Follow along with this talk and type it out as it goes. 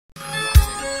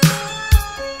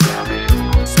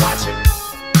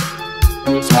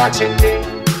who's watching me.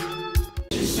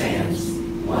 Stands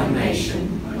one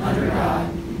nation under God,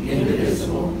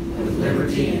 indivisible, with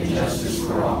liberty and justice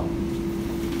for all.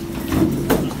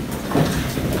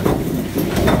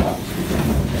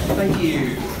 Thank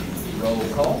you. Roll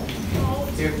call. Holt.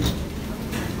 Here.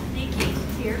 Nikki.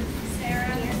 Here.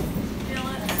 Sarah. Here.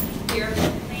 Phillips. Here.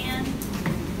 Van.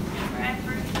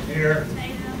 Bradford. Here.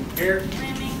 Tatum. Here.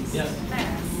 Lemmings. Yes.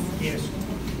 Bass. Yes.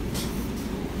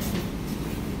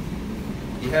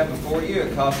 You have before you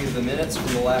a copy of the minutes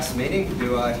from the last meeting.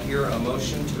 Do I hear a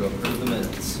motion to approve the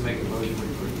minutes? Make a motion to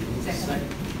approve. Second.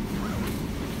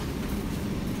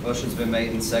 Motion's been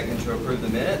made and second to approve the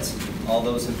minutes. All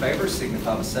those in favor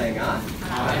signify by saying aye.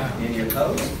 Aye. Any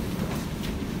opposed?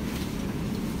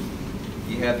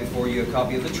 You have before you a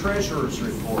copy of the treasurer's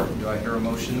report. Do I hear a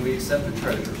motion that we accept the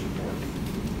treasurer's report?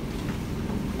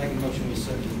 Make a motion to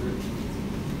accept the report.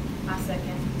 I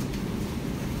second.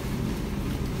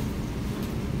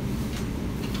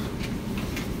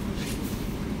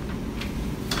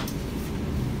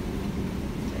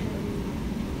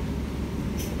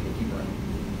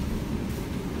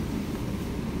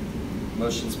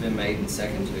 Motion's been made and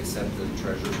second to accept the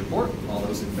treasurer's report. All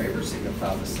those in favor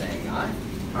signify by saying aye.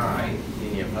 Aye.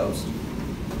 Any opposed?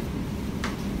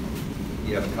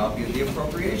 You have a copy of the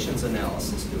appropriations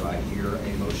analysis. Do I hear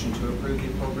a motion to approve the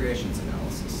appropriations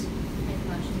analysis? Make a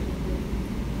motion to approve.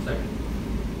 Second.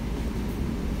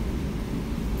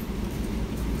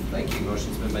 Thank you.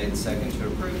 Motion's been made and second to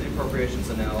approve the appropriations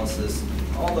analysis.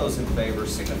 All those in favor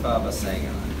signify by saying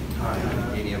aye.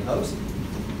 Aye. Any opposed?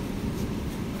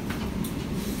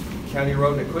 County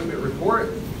Road and Equipment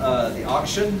Report. The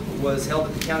auction was held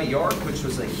at the county yard, which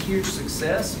was a huge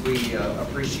success. We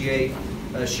appreciate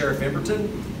Sheriff Emberton.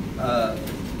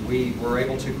 We were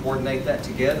able to coordinate that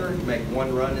together, make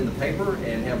one run in the paper,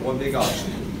 and have one big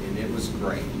auction, and it was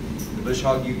great. The Bush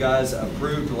Hog you guys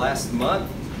approved last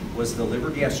month was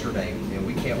delivered yesterday, and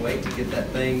we can't wait to get that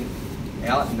thing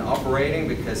out and operating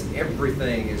because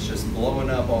everything is just blowing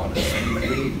up on us. We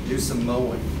need to do some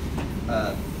mowing.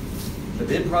 The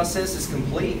bid process is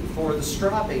complete for the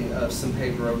striping of some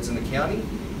paved roads in the county,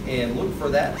 and look for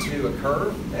that to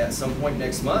occur at some point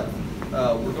next month.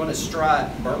 We're going to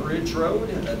stripe Burnt Ridge Road,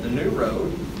 the new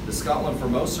road, the Scotland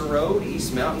Formosa Road,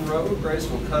 East Mountain Road,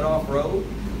 Graysville Cutoff Road,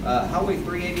 Highway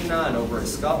 389 over at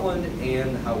Scotland,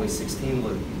 and Highway 16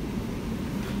 Loop.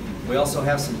 We also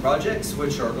have some projects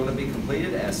which are going to be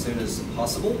completed as soon as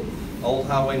possible. Old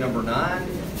Highway number 9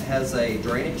 has a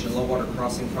drainage and low water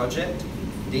crossing project.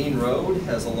 Dean Road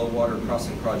has a low water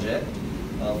crossing project.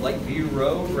 Lakeview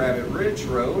Road, Rabbit Ridge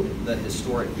Road, the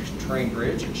historic train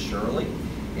bridge at Shirley,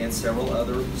 and several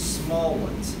other small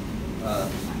ones,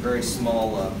 very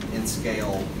small in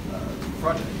scale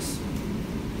projects.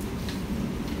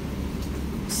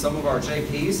 Some of our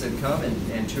JPs have come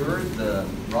and toured the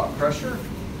rock crusher.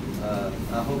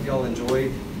 I hope y'all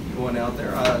enjoyed going out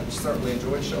there. I certainly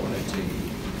enjoyed showing it to you.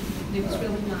 It was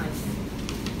really nice.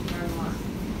 Learned a lot.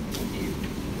 Thank you.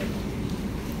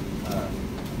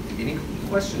 Any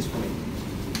questions for me?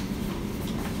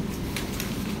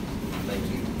 Thank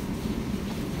you.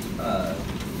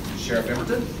 Sheriff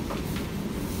Emberton?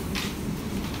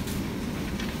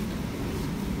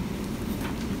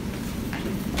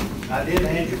 I did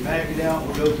hand your packet out.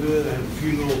 We'll go through it. I have a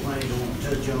few little things I want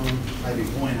to touch on, maybe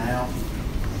point out.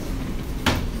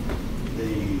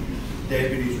 The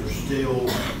deputies are still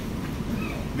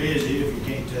busy, if you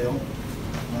can't tell.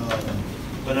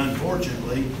 But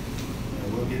unfortunately,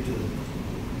 we'll get to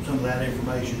some of that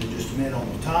information in just a minute. On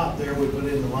the top there, we put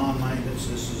in the lawn maintenance.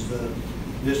 This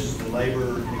is the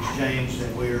labor exchange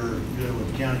that we're doing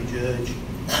with the county judge.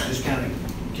 Just kind of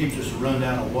keeps us a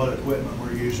rundown of what equipment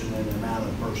we're using and the amount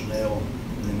of personnel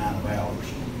and the amount of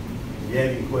hours. If you have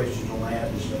any questions on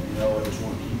that, just let me know. I just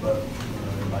want to keep up,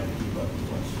 everybody to keep up with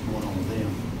what's going on with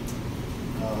them.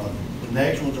 The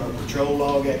next one's our patrol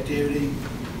log activity.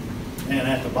 And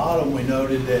at the bottom, we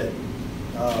noted that,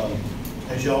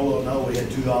 as y'all will know, we had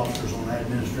 2 officers on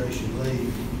administration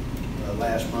leave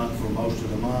last month for most of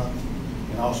the month.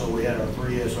 And also we had our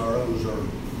 3 SROs are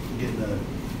getting a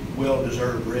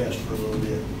well-deserved rest for a little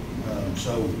bit.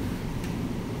 So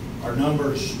our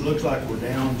numbers, looks like we're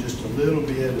down just a little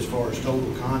bit as far as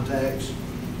total contacts.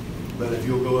 But if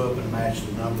you'll go up and match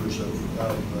the numbers of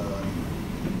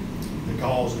the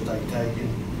calls that they've taken,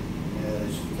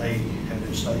 they have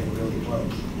been staying really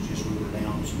close. It's just we were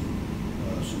down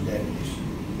some deputies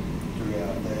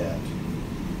throughout that.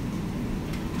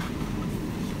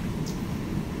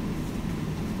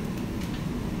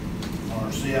 On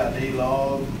our CID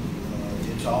log,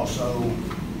 it's also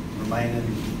remaining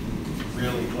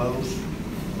really close,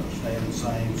 staying the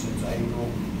same since April.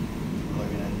 We're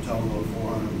looking at a total of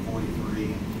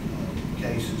 443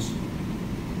 cases.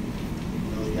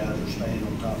 Those guys are staying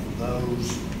on top of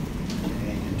those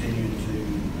and continuing to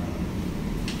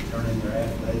turn in their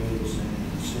affidavits and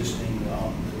assisting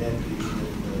the deputies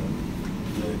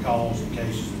with the calls and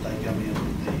cases that they come in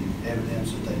with the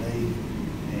evidence that they need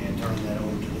and turning that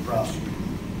over to the prosecutor.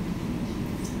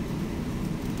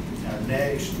 Our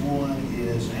next one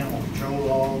is animal control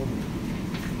log.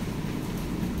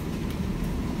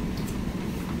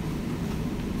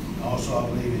 Also, I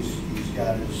believe he's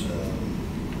got his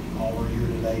all our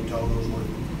year-to-date totals.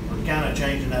 We're kind of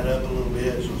changing that up a little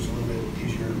bit, so it's a little bit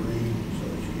easier to read, so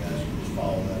that you guys can just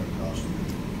follow that across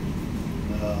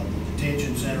there. The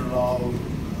detention center log.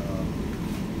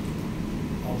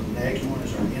 On the next one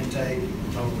is our intake,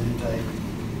 total intake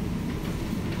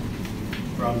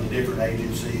from the different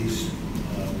agencies.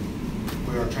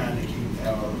 We are trying to keep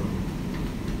our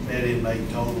bed inmate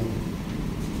total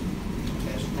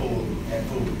at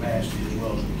full capacity as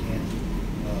well as we can.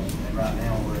 And right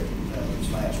now we're at,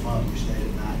 this last month we stayed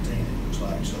at 19, it looks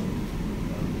like, so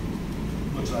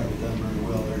looks like we've done very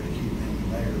well there to keep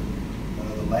them there.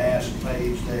 The last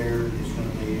page there is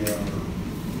going to be our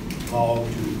log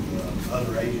to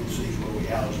other agencies where we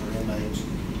house our inmates,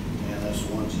 and that's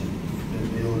the ones that have been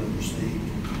billed and received,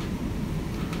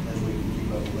 as we can keep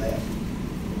up with that.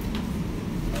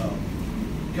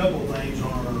 A couple of things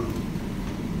on our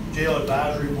jail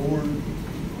advisory board.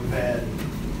 We've had,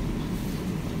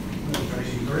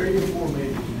 Tracy, 3 or 4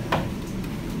 meetings now.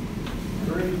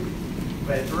 3. We've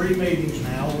had 3 meetings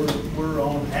now. We're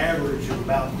on average of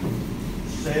about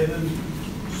 7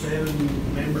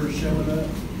 members showing up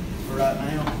for right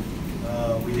now.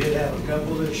 We did have a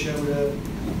couple that showed up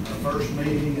our first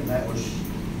meeting, and that was,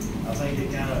 I think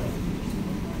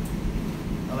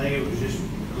it was just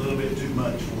a little bit too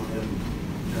much for them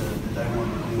that they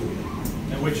wanted to deal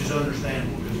with, and which is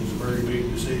understandable because it's a very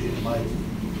big decision to make,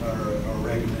 our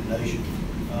recommendation.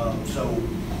 So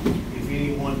if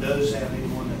anyone does have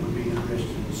anyone that would be interested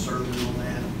in serving on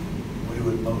that, we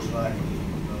would most likely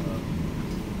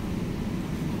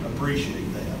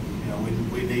appreciate that. You know,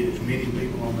 we need as many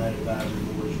people on that advisory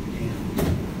board as we can.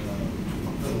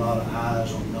 Put a lot of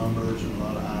eyes on numbers and a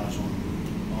lot of eyes on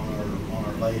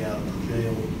our layout of our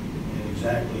jail and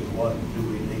exactly what do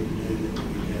we need to do that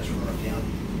would be best for our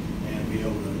county and be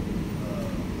able to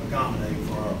accommodate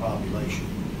for our population.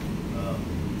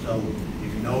 So if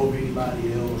you know of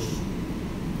anybody else,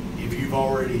 if you've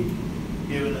already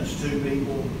given us 2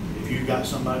 people, if you've got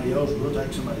somebody else, we'll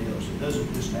take somebody else. It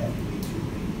doesn't just have to be 2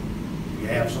 people. If you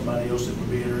have somebody else that would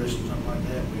be interested in something like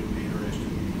that, we'd be interested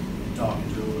in talking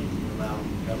to them and allowing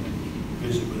them to come and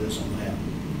visit with us on that.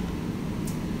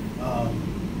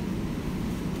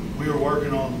 We were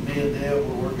working on, me and Deb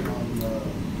were working on,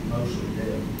 mostly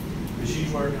Deb, but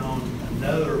she's working on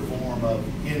another form of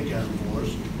income for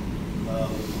us. As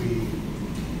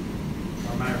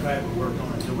a matter of fact, we worked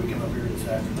on it until we come up here this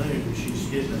afternoon. She's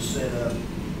getting us set up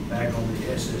back on the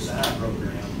SSI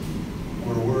program,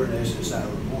 where we're an SSI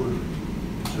reporter.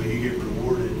 So you get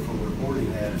rewarded for reporting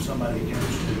that. If somebody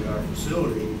comes to our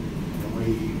facility and we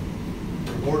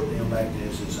report them back to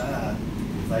SSI,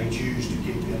 if they choose to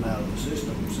kick them out of the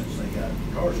system since they got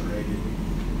incarcerated,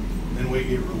 then we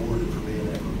get rewarded for being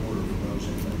that reporter for those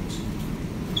inmates.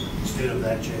 Instead of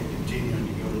that check continuing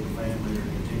to go to the family or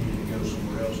continuing to go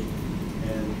somewhere else,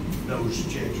 and those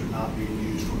checks are not being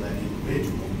used for that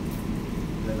individual,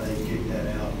 then they kick that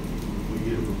out, we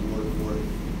get a reward for it.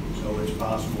 So it's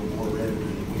possible more revenue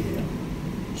than we have.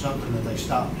 Something that they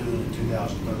stopped doing in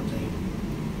 2013.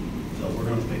 So we're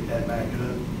going to pick that back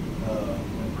up.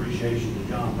 Appreciation to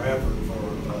John Bradford for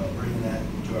bringing that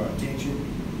to our attention.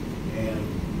 And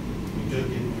we took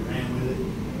it, we ran with it,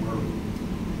 and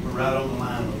we're right on the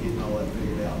line of getting all that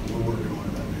figured out. We're working on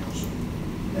it right now, so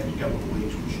next couple of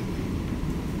weeks we should be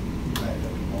back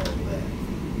up tomorrow with that.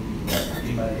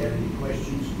 Anybody have any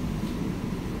questions?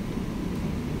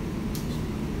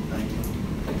 Thank you.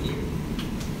 Thank you.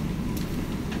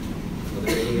 Are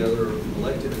there any other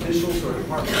elected officials or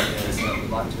department heads that would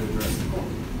like to address the court?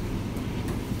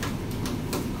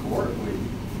 Court, would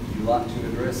you like to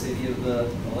address any of the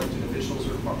elected officials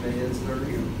or department heads that are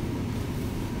here?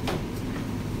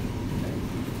 Okay.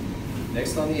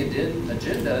 Next on the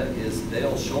agenda is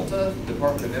Dale Schulte,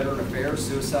 Department of Veteran Affairs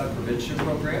Suicide Prevention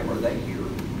Program. Are they here?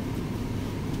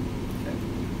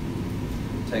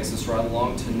 Takes us right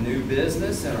along to new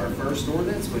business and our first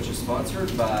ordinance, which is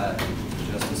sponsored by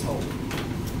Justice Holt.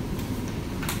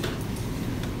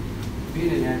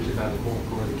 Being enacted by the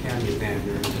Board of the County of Van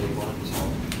Buren, City of Arkansas,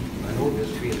 an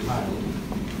ordinance to be entitled,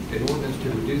 An ordinance to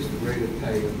reduce the rate of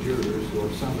pay of jurors who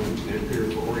are summoned and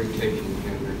appear for orientation in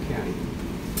Van Buren County.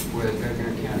 Whereas Van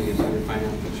Buren County is under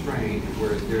financial strain, and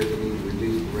whereas there is a need to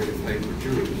reduce the rate of pay for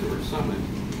jurors who are summoned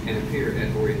and appear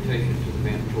at orientation to the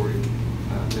mandatory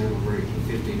minimum rate of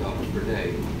 $50 per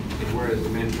day. And whereas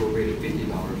the mandatory rate of $50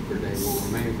 per day will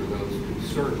remain for those who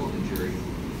serve on the jury.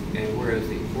 And whereas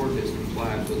the ordinance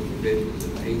complies with the provisions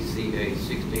of ACA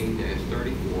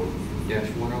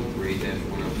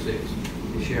 16-34-103-106,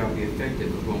 it shall be effective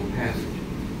upon passage.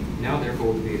 Now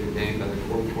therefore be it ordained by the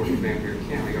Court of Van Buren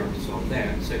County, Arkansas,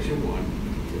 that Section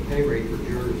 1, the pay rate for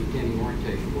jurors attending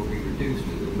orientation will be reduced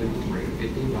to the minimum rate of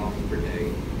 $15 per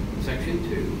day. Section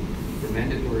 2, the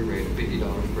mandatory rate of $50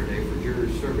 per day for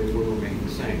jurors serving will remain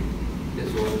the same.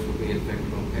 This ordinance will be in effect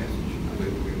upon passage. I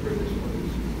move that we approve this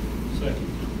ordinance.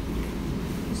 Second.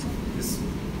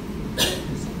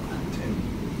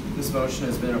 This motion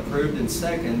has been approved in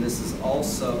second. This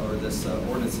ordinance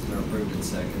has been approved in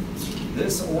second.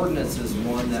 This ordinance is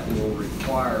one that will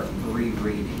require 3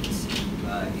 readings.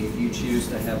 If you choose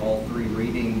to have all 3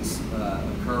 readings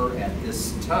occur at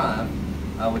this time,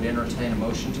 I would entertain a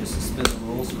motion to suspend the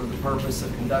rules for the purpose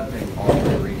of conducting all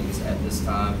 3 readings at this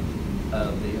time,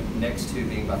 the next 2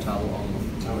 being by title only.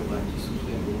 I would like to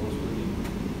suspend the rules for you.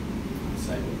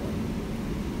 Second.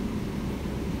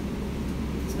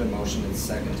 It's been motioned in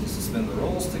second to suspend the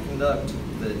rules to conduct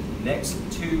the next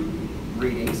 2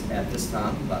 readings at this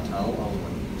time by title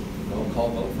only. Roll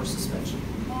call vote for suspension.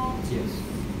 Holt. Yes.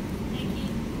 Nikki.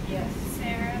 Yes.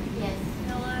 Sarah. Yes.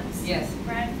 Phillips. Yes.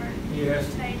 Bradford.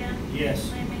 Yes. Tatum. Yes.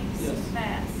 Lemmings. Yes.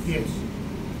 Bass. Yes.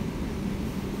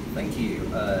 Thank you.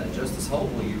 Justice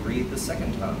Holt, will you read the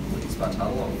second time, please, by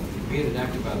title only? Be it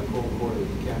enacted by the Court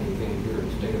of the County of Van Buren,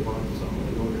 State of Arkansas,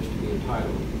 an ordinance to be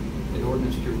entitled, an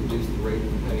ordinance to reduce the rate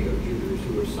of pay of jurors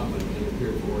who are summoned and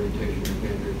appear for orientation in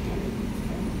Van Buren County.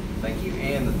 Thank you.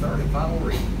 And the third and final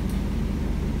reading.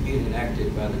 Be it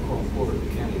enacted by the Court of the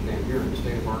County of Van Buren,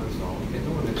 State of Arkansas, an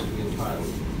ordinance to be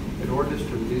entitled, an ordinance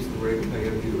to reduce the rate of pay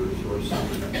of jurors who are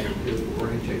summoned and appear for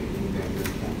orientation in Van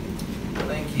Buren County.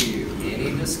 Thank you.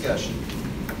 Any discussion?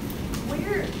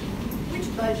 Which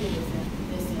budget is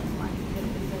this in? Like, is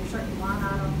there a certain line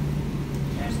item?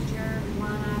 There's your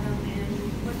line item and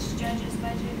which judge's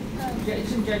budget?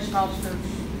 It's in Judge Foster's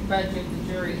budget, the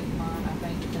jury line, I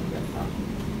think, it's in Judge Foster.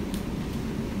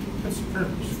 What's the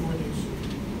purpose for this?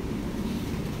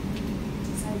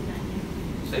 To save money.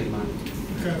 Save money.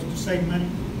 Because to save money?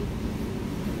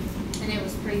 And it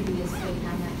was previously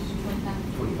how much?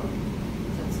 25? 25.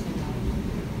 So it's $10.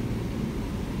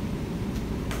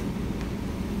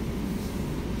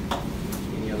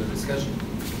 Any other discussion?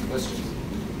 Questions?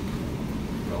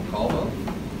 Roll call vote.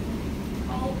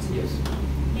 Holt. Yes.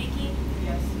 Nikki.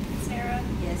 Yes. Sarah.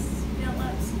 Yes.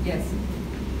 Phillips. Yes.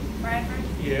 Bradford.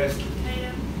 Yes.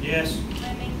 Tatum. Yes.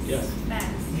 Lemmings. Yes.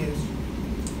 Bass. Yes.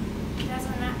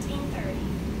 2019-30.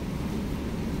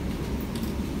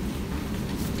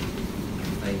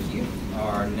 Thank you.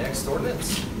 Our next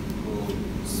ordinance will be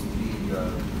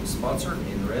sponsored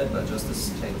and read by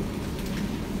Justice Taylor.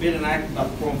 Been enacted by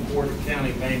the Court of the County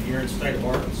of Van Buren, State of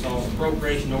Arkansas, an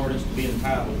appropriation ordinance to be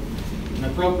entitled, an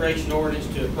appropriation ordinance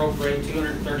to appropriate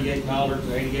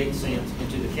 $238.88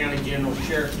 into the County General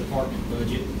Sheriff's Department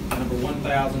budget, number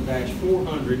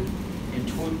 1,000-400, and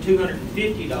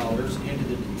 $250 into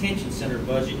the Detention Center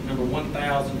budget, number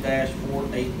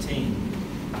 1,000-418.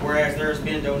 Whereas there has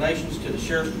been donations to the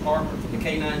Sheriff's Department for the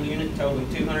K-9 unit totaling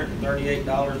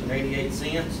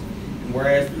 $238.88, and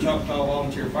whereas the Choctaw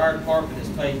Volunteer Fire Department has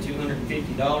paid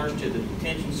 $250 to the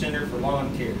Detention Center for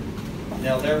lawn care.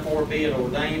 Now therefore be it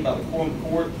ordained by the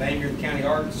Court, Van Buren County,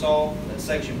 Arkansas, that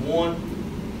Section 1,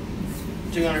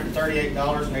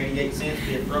 $238.88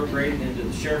 be appropriated into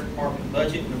the Sheriff's Department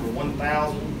budget, number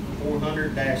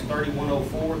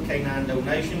 1,400-3104, K-9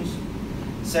 donations.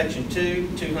 Section 2,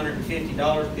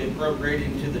 $250 be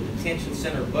appropriated into the Detention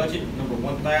Center budget, number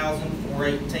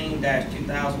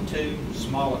 1,418-2002,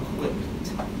 small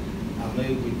equipment. I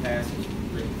move we pass this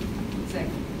reading.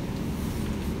 Second.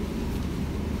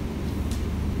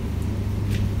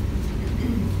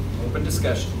 Open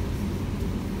discussion.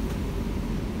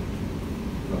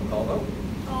 Roll call vote.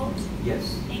 Holt.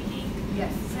 Yes. Nikki.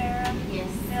 Yes. Sarah. Yes.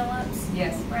 Phillips.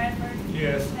 Yes. Bradford.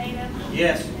 Yes. Tatum.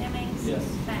 Yes. Lemmings. Yes.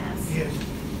 Bass. Yes.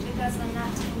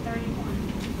 2019-31.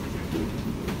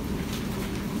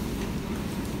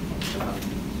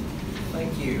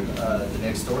 Thank you. The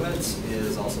next ordinance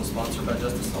is also sponsored by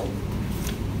Justice Holt.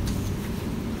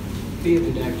 Be it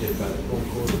enacted by the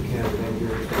Court of the County of Van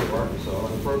Buren, State of Arkansas,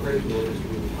 an appropriation ordinance to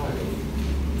be entitled,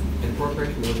 an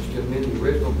appropriation ordinance to amend the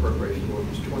original appropriation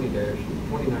ordinance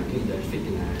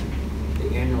 2019-59,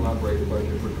 the annual operating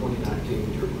budget for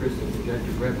 2019 to increase the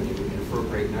projected revenue and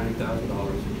appropriate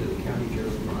 $90,000 into the county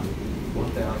general fund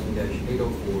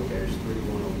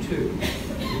 1000-804-3102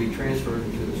 to be transferred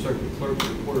into the circuit clerk's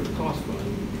reporter's cost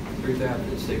fund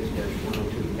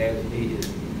 3006-102 as needed.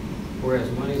 Whereas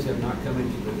monies have not come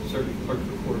into the circuit clerk's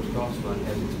reporter's cost fund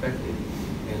as expected,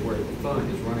 and where the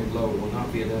fund is running low will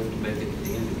not be enough to make it to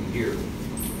the end of the year.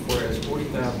 Whereas $40,000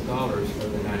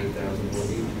 of the $90,000 will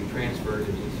need to be transferred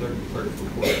into the circuit clerk's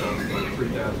reporter's cost fund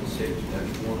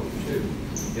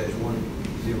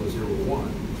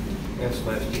 3006-102-1001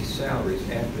 F/D salaries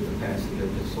after the passage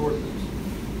of this ordinance.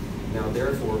 Now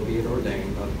therefore be it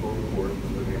ordained by the Court of Court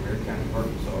of Buren County,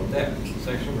 Arkansas, that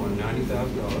Section 1,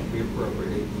 $90,000 be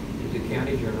appropriated into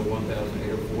County Journal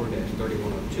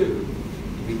 1804-3102 to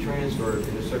be transferred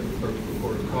into Circuit Clerk's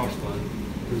Reporter's Cost Fund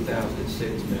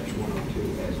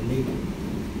 3006-102 as needed.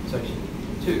 Section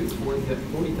 2,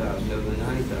 $40,000 of the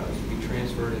 $90,000 be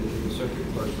transferred into the Circuit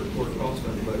Clerk's Reporter's Cost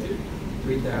Fund budget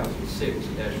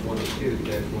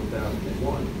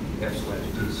 3006-102-1001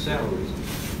 F/D salaries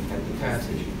at the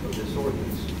passage of this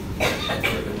ordinance.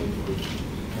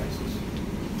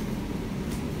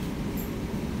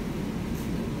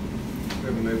 We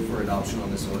have a move for adoption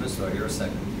on this ordinance. Do I hear a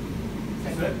second?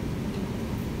 Second.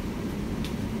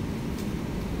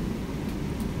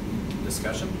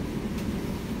 Discussion?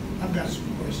 I've got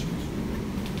some questions.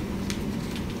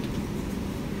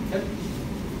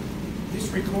 This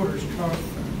recorder's cost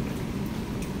fund,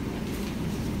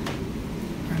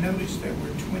 I noticed that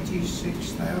we're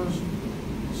 26,000,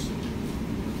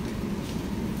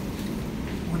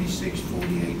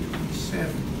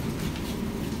 26,4827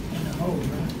 in the hole,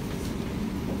 right?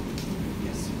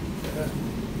 Yes. Uh,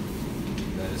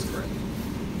 That is correct.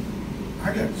 I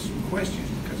got some questions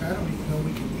because I don't even know if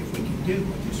we can do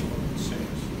what this ordinance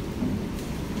says.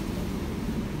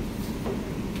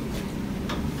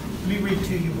 Let me read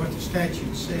to you what the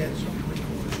statute says on the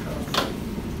recorder's cost.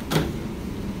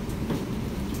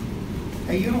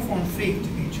 A uniform fee to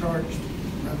be charged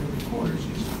by the recorders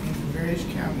in the various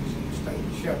counties in the state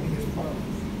shall be as follows.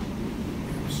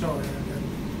 And I'm sorry, I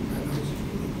know this is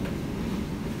illegal.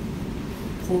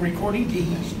 For recording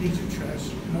deeds of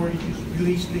trust, mortgages,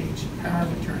 release deeds, power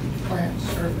of attorney, plats,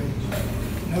 surveys,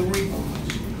 notary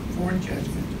bonds, foreign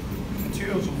judgment,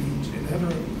 materials liens, and other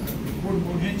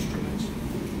recordable instruments,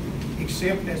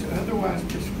 except as otherwise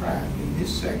prescribed in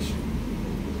this section,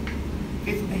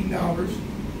 $15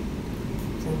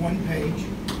 for one page,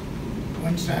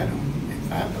 one side only, and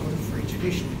 $5 for each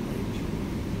additional page.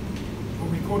 For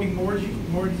recording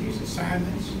mortgages,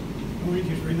 assignments,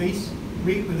 mortgages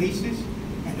releases,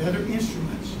 and other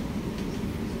instruments,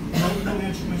 multiple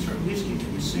instruments are listed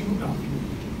in a single document.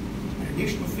 An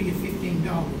additional fee of $15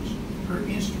 per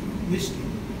instrument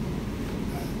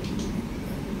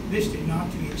listed not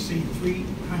to exceed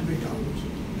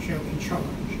 $300 shall be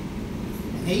charged,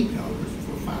 and $8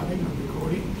 for filing or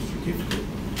recording a certificate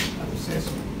of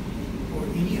assessment or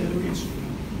any other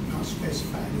instrument not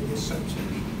specified in this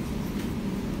subsection.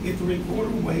 If the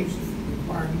recorder waives the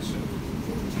requirements of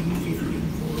 14, 15,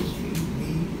 402B,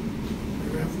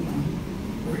 paragraph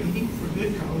 1, or any for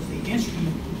good cause, the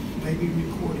instrument may be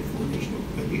recorded for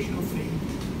additional fee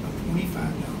of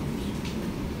 $25.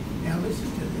 Now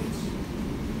listen to this.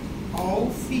 All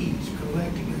fees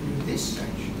collected under this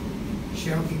section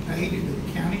shall be paid into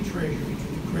the county treasury to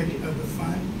the credit of the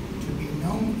fund to be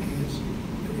known as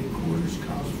the recorder's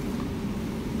cost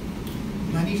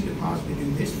fund. Monies deposited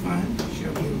in this fund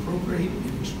shall be appropriated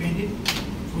and expended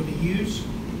for the use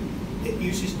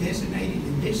is designated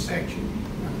in this section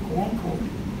by the quorum court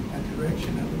at the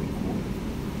direction of the recorder.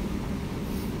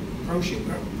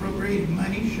 Appropriated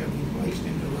money shall be placed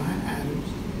into line items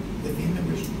within the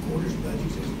recorder's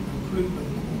budgets as approved by the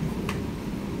quorum court.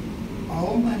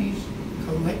 All monies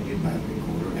collected by the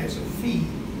recorder as a fee,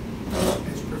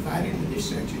 as provided in this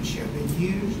section, shall be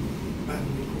used by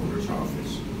the recorder's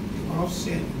office to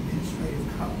offset administrative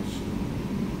costs.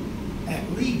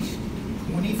 At least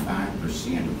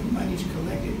 25% of the monies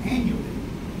collected annually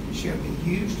shall be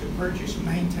used to purchase,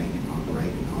 maintain, and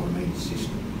operate an automated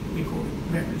system, recorded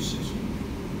record system.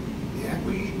 The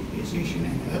acquisition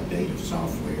and update of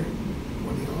software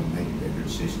for the automated record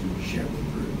system shall be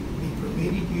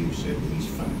permitted use of these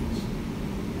funds.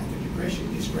 At the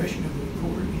discretion of the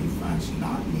recorder, any funds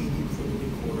not needed for the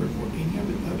recorder for any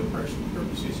other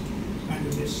purposes under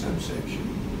this subsection,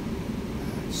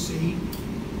 C,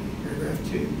 paragraph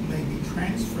 2, may be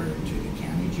transferred to the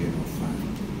county general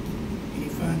fund. Any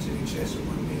funds in excess of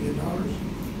 $1 million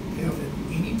held at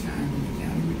any time in the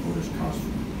county recorder's cost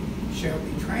fund shall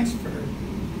be transferred to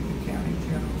the county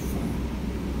general fund.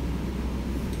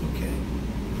 Okay.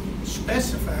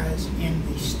 specifies in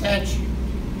the statute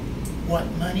what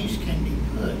monies can be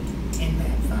put in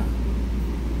that fund.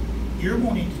 You're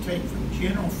wanting to take from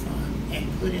general fund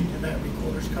and put into that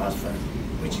recorder's cost fund,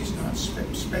 which is not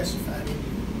specified in here.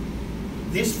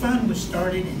 This fund was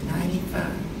started in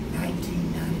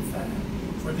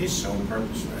 1995, for this sole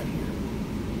purpose right here.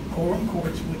 Quorum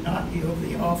courts would not give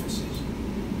the offices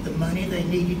the money they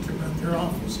needed to run their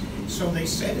office. So they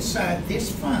set aside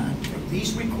this fund from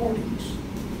these recordings.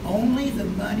 Only the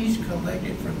monies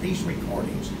collected from these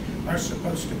recordings are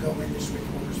supposed to go in this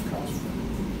recorder's cost fund.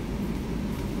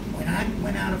 When I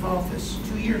went out of office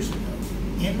 2 years ago,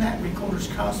 in that recorder's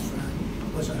cost fund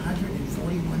was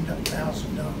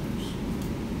 $141,000.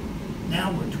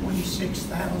 Now we're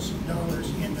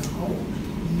 $26,000 in the hole.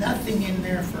 Nothing in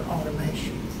there for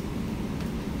automation.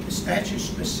 The statute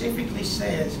specifically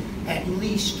says at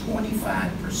least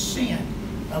 25%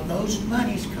 of those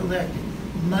monies collected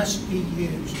must be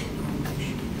used for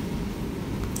automation.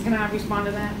 Can I respond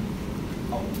to that?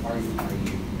 Oh, or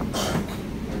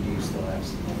do you still have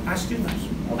some? I still have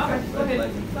some. Okay, go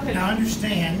ahead, go ahead. Now,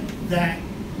 understand that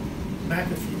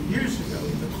back a few years ago,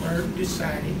 the clerk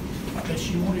decided that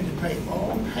she wanted to pay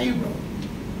all payroll.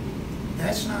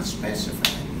 That's not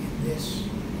specified in this,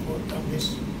 of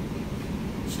this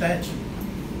statute.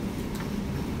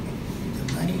 The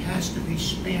money has to be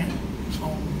spent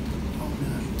on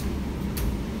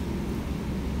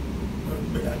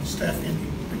stuff in the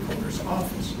recorder's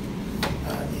office.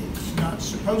 It's not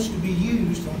supposed to be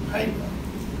used on payroll.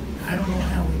 I don't know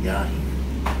how we got here.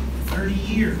 30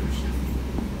 years,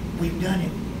 we've done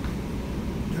it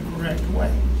the correct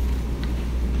way.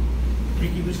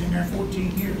 Ricky was in there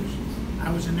 14 years.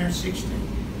 I was in there 16.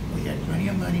 We had plenty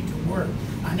of money to work.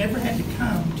 I never had to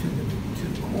come to the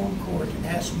quorum court to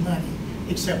ask money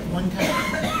except one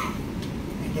time.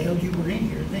 And Dale, you were in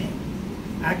here then.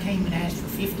 I came and asked for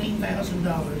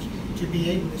 $15,000 to be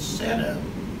able to set up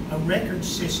a record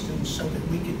system so that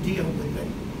we could deal with the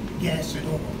gas and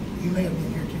oil. You may have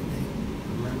been here too, Dale.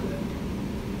 Remember that?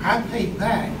 I paid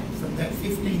back from that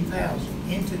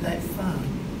 $15,000 into that fund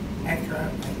after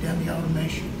I'd done the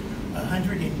automation,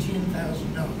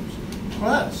 $110,000,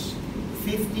 plus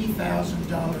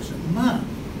 $50,000 a month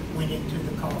went into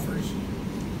the coffers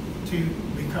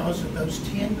because of those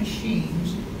 10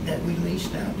 machines that we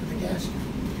leased out to the gas company.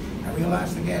 I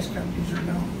realize the gas companies are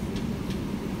gone,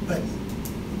 but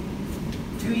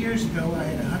 2 years ago I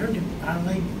had I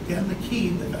laid down the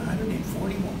key with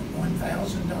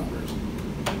 $141,000,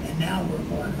 and now we're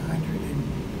what,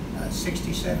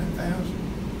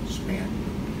 $167,000 spent.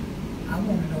 I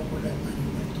want to know where that money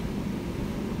went to.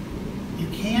 You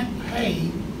can't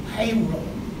pay payroll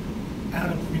out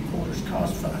of the recorder's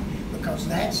cost fund because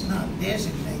that's not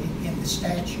designated in the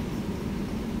statute.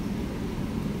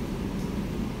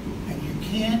 And you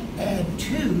can't add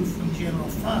to from general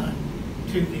fund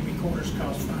to the recorder's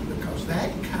cost fund because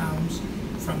that comes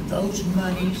from those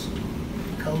monies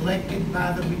collected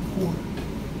by the recorder.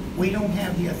 We don't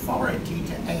have the authority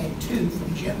to add to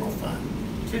from general fund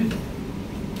to that.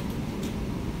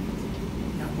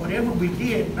 Now, whatever we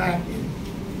did back in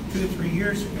 2 or 3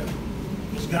 years ago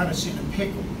has got us in a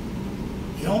pickle.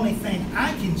 The only thing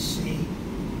I can see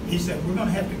is that we're going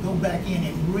to have to go back in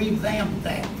and revamp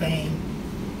that thing,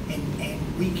 and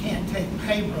we can't take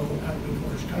payroll out of the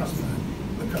recorder's cost fund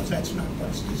because that's not what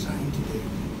it's designed to do.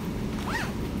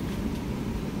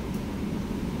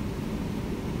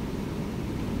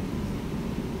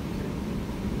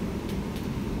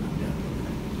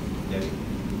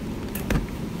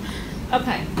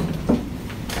 Okay.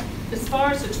 As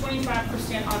far as the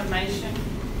 25% automation,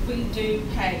 we do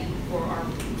pay for our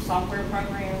software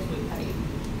programs, we pay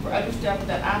for other stuff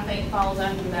that I think falls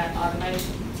under that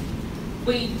automation.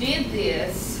 We did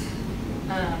this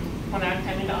when I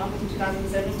came into office in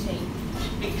 2017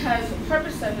 because the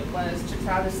purpose of it was to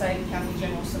try to save county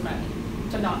general some money,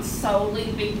 to not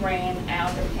solely be ran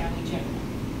out of county general.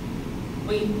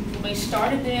 When we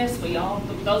started this,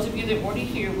 those of you that were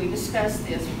here, we discussed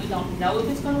this. We don't know if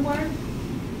it's going to work.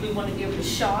 We want to give it a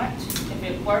shot. If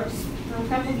it works for a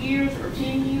couple of years or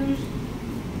 10 years,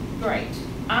 great.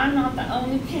 I'm not the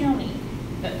only county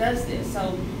that does this.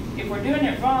 So if we're doing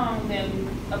it wrong, then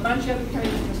a bunch of other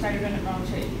counties in the state are doing it wrong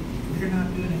too. You're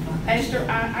not doing it wrong. Esther,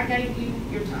 I gave you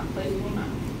your time. Please be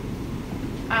mine.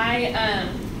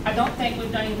 I don't think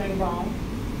we've done anything wrong.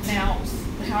 Now,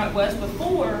 how it was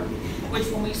before, which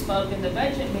when we spoke in the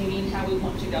budget meeting, how we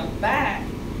want to go back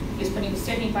is putting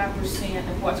 75%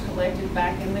 of what's collected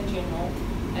back in the general,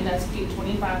 and that's keep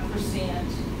 25%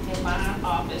 in my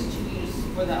office to use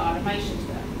for the automation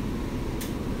stuff.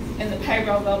 And the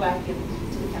payroll go back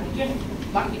into the county general,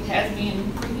 like it has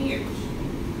been for years.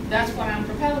 That's what I'm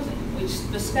proposing. We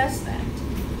just discussed that.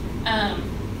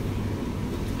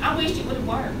 I wished it would have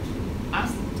worked. I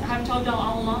have told y'all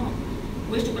all along,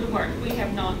 wished it would have worked. We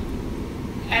have not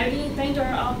added anything to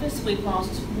our office. We've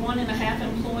lost 1.5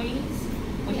 employees.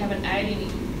 We haven't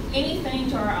added anything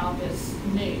to our office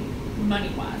new,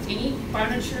 money-wise. Any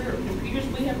furniture or computers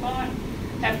we have bought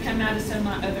have come out of some of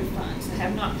my other funds. They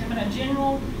have not come out of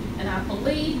general, and I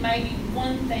believe maybe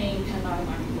one thing came out of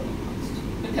our equipment cost,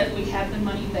 because we have the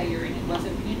money there and it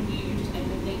wasn't being used and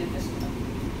we needed this money.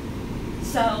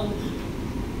 So,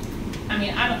 I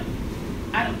mean, I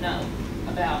don't know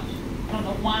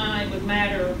why it would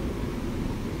matter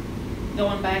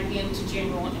going back into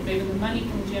general and moving the money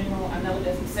from general. I know it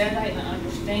doesn't say that, and I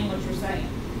understand what you're saying,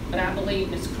 but I believe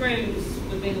Ms. Cruz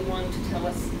would be the one to tell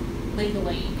us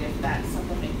legally if that's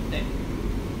something we can do.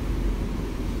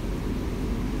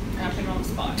 I put it on the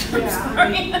spot. Yeah, I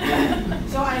mean,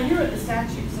 so I hear what the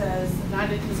statute says, and I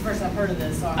didn't, this is the first I've heard of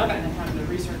this, so I'm not gonna have to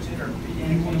research it or read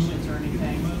annotations or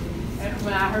anything. And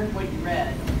when I heard what you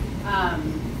read,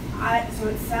 so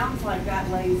it sounds like that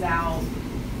lays out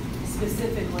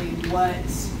specifically what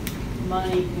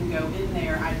money can go in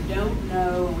there. I don't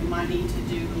know, and we might need to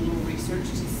do a little research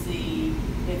to see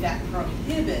if that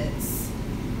prohibits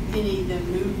any of them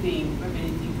moving of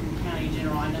anything from county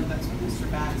general. I know that's what Mr.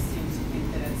 Bax seems to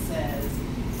think that it says,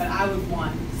 but I would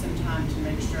want some time to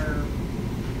make sure.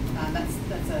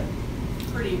 That's a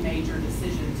pretty major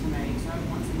decision to make, so I would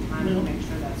want some time to make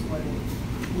sure that's what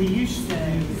it We used to,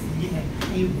 we had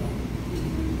payroll,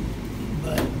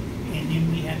 but, and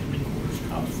then we had the recorder's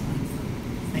cost fund for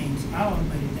things. I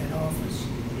automated that office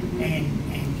and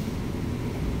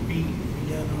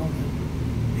redone all the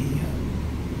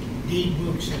deed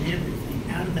books and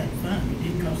everything out of that fund. It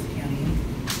didn't cost the county anything.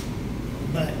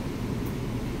 But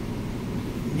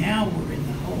now we're in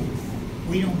the hole.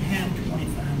 We don't have 25%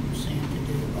 to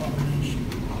do automation.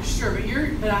 Sure,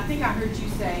 but I think I heard you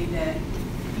say that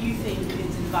you think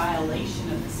it's in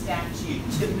violation of the statute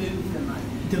to move the money.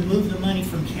 To move the money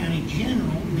from county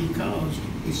general because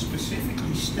it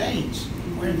specifically states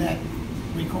where that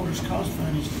recorder's cost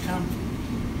fund is to come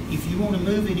from. If you want to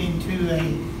move it into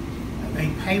a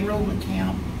payroll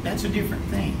account, that's a different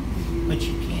thing. But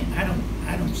you can't,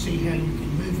 I don't see how you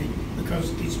can move it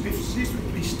because it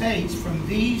specifically states from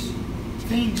these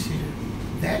things here,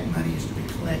 that money is to be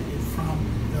collected from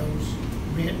those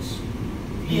writs.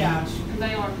 Yeah.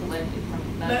 They are collected from.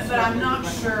 But I'm not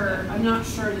sure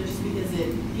that just because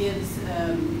it gives,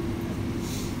 the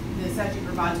statute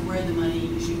provides where the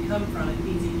money should come from, it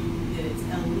means that it's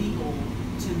illegal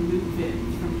to move it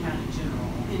from county general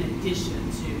in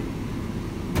addition to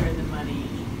where the money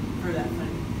for that fund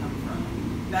can come from.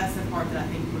 That's the part that I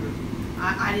think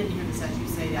I didn't hear the statute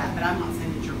say that, but I'm not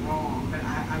saying that you're wrong, but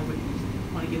I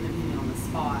wouldn't want to give an opinion on the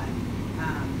spot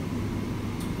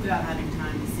without having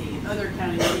time to see. If other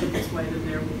counties do it this way, then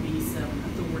there will be some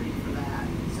authority for that,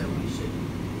 so we should,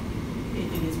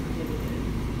 if it is prohibited.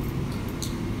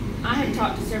 I have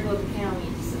talked to several of the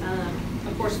counties.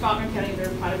 Of course, Faulkner County,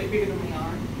 they're quite a bit bigger than we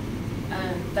are.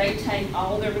 They take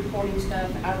all their reporting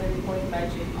stuff out of their reporting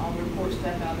budget, all the report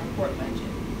stuff out of their report budget.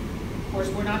 Of course,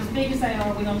 we're not as big as they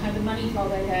are. We don't have the money flow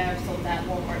they have, so that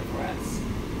won't work for us.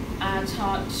 I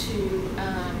talked to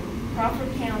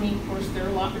Crawford County. Of course, they're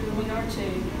a lot bigger than we are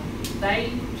too.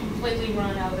 They completely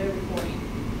run out of their reporting.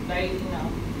 They,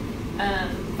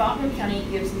 Faulkner County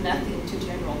gives nothing to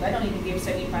general. They don't even give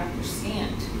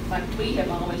 75%, like we have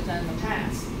always done in the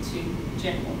past, to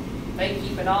general. They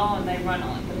keep it all and they run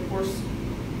on it. But of course,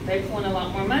 they pull in a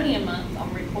lot more money a month on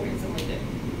reportings than we do.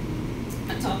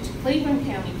 I talked to Cleveland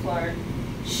County clerk.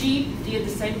 She did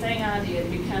the same thing I did.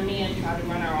 We come in, try to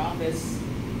run our office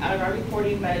out of our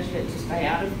reporting budget to stay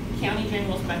out of county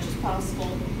general as much as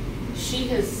possible. She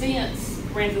has since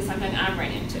ran into something I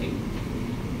ran into.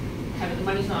 The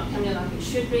money's not coming in like it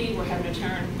should be. We're having to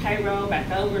turn payroll back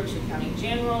over to county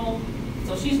general.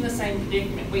 So she's in the same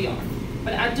predicament we are.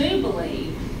 But I do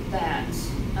believe that,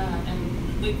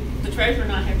 the treasurer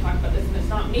and I have talked about this, and it's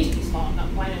not Misty's fault, I'm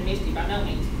not blaming Misty by no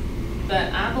means.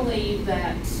 But I believe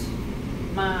that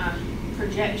my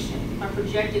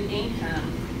projected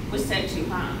income was set too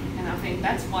high. And I think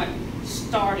that's what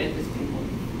started this people.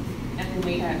 And then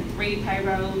we had 3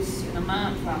 payrolls in a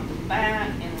month off the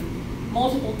bat and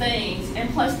multiple things. And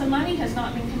plus the money has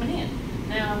not been coming in.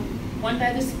 Now, one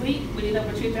day this week, we did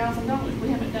over $2,000. We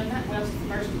haven't done that well since the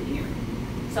first of the year.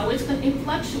 So it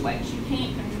fluctuates. You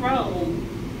can't control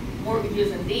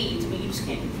mortgages and deeds. I mean, you just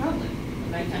can't control it.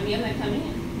 When they come in, they come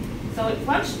in. So it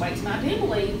fluctuates, and I do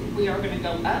believe we are going to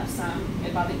go up some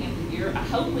by the end of the year. I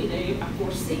hope we do. I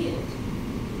foresee it.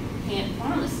 Can't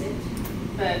promise it,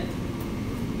 but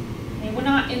And we're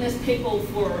not in this pickle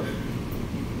for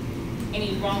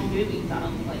any wrongdoing, I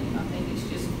don't believe. I think it's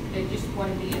just what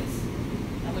it is.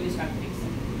 And we just have to fix it.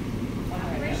 I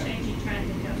appreciate you trying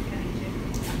to help County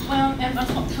General. Well, and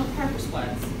that's what the whole purpose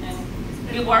was. And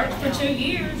it worked for 2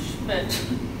 years, but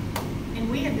And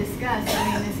we had discussed,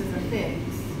 I mean, this is a fix,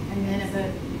 and then at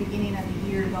the beginning of the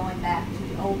year, going back to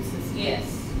the old system. yes,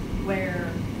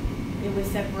 Where it was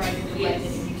separated the way that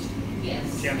it used to be.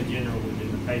 yes, County general would do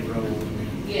the payroll and then.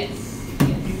 yes, It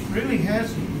yes. really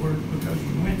hasn't worked because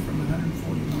you went from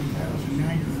 141,000,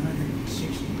 now you're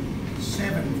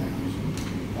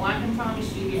 167,000. Well, I can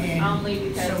promise you, it's And only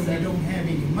because so of. they don't have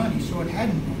any money, so it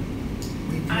hadn't worked.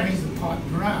 We drained the pot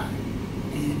dry,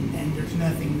 and there's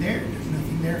nothing there. There's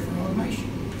nothing there for automation.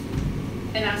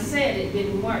 And I said it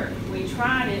didn't work. We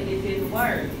tried it, it didn't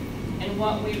work. And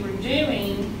what we were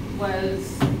doing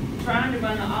was trying to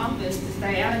run the office to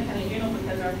stay out of county general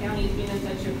because our county has been in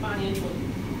such a financial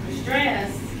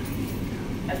distress.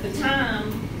 At the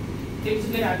time, it was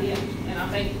a good idea. And I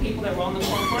think the people that were on the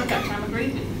court at that time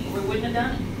agreed with me. We wouldn't have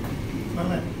done it. Well,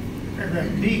 that paragraph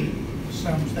D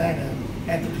sums that up.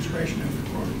 At the discretion of the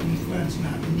court, any funds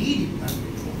not needed by the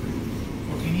recorder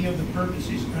for any of the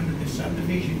purposes under the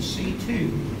subdivision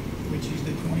C2, which is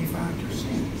the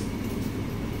 25%,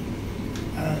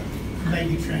 may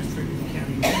be transferred to the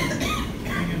county general. The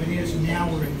thing of it is, now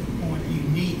we're at the point you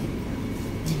need it.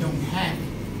 You don't have it,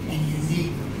 and you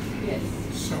need it. Yes,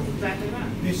 So exactly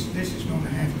right. this is going to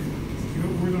have to,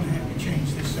 we're going to have to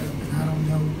change this up, and I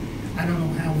don't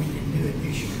know how we can do it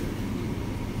this year.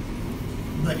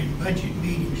 But in budget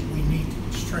meetings, we need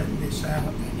to straighten this out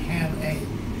and have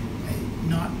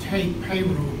not take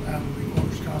payroll out of the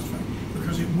recorder's cost fund,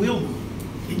 because it will not.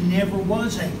 It never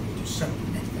was able to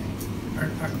supplement that, or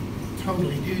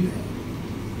totally do that.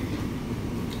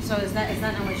 So is that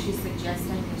not what she's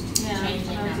suggesting, is just Yeah,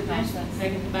 changing I was that process?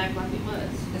 taking it back like it was.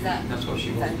 Is that? That's what she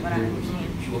is wants that to what I do. understand?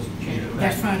 She wants to change it.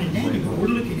 That's fine and dandy, but we're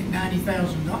looking at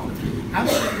 $90,000. I've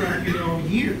sat right here all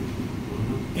year,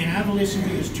 and I've listened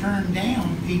to us turn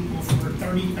down people for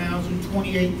 $30,000,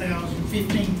 $28,000,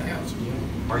 $15,000.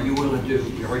 Are you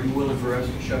willing for us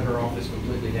to shut her office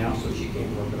completely down so she can't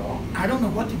work at all? I don't know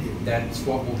what to do. That's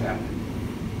what will happen.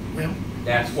 Well,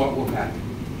 That's what will happen.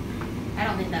 I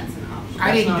don't think that's an option.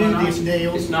 I didn't That's not do an this, option.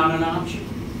 Dale. It's not an option.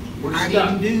 We're I stuck.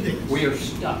 didn't do this. We are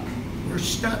stuck. We're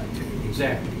stuck to it.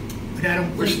 Exactly. But I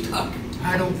don't We're think, stuck.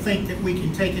 I don't think that we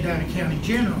can take it out of county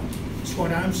general. That's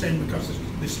what I'm saying, because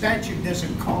the statute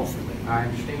doesn't call for that. I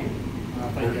understand. I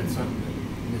think that's something that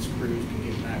Ms. Cruz can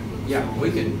get back with us. Yeah, on.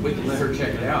 we can let her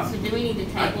check it out. So do we need to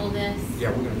table this? Yeah,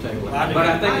 we're gonna table it. Well, I do. But I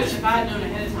think it's, If I had known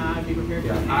ahead of time, I'd be prepared for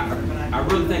yeah, the future, but I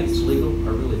really think it's legal,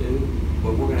 I really do,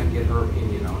 but we're gonna get her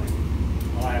opinion on it.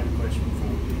 Well, I have a question before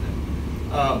we do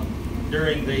that.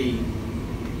 During the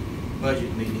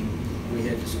budget meeting, we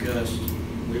had discussed,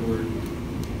 it was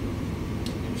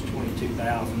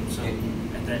 22,000 something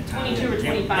at that time. 22 or Then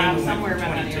 25, we went from somewhere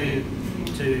around that area.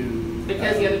 22 to.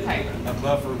 Because the other paper. A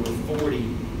buffer with 40,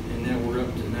 and now we're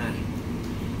up to 90.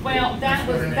 Well, that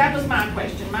was my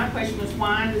question. My question was,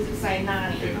 why does it say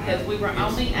 90? Because we were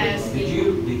only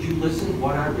asking. Did you listen to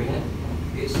what I read?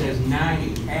 It says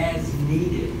 90 as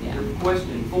needed. Yeah. You're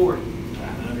requesting 40.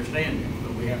 I understand that,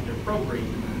 but we have to appropriate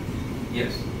the 90.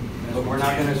 Yes. But we're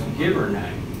not gonna give her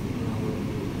 90.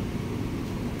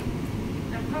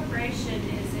 The appropriation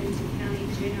is into county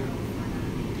general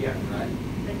fund, Yeah, right.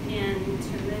 but then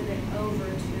to move it over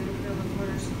to the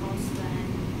recorder's cost fund,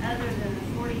 other than the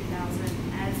 40,000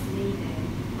 as needed.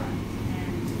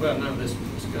 And Well, none of this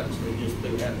was discussed, they just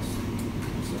threw at us,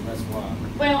 so that's why.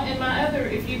 Well, in my other,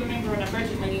 if you remember in a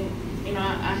budget meeting, you know,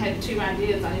 I had two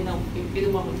ideas. I didn't know if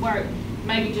either one would work.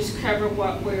 Maybe just cover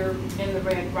what we're in the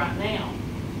red right now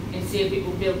and see if it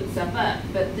will build itself up.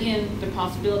 But then the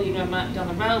possibility, you know, down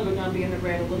the road, we're gonna be in the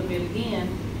red a little bit again.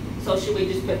 So should we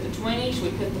just put the 20, should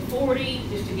we put the 40,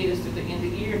 just to get us to the end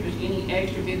of the year? If there's any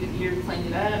extra bit of the year to clean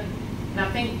it up. And I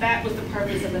think that was the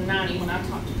purpose of the 90 when I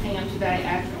talked to Pam today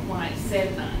after why it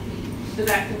said 90. Because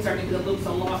that concerned me because it looks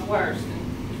a lot worse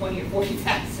than 20 or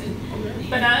 40,000.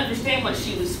 But I understand what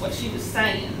she was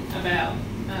saying about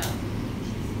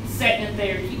setting it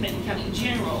there, keeping it in county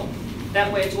general.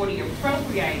 That way it's already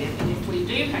appropriated, and if we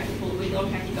do have to pull it, we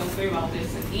don't have to go through all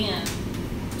this again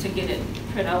to get it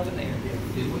put over there.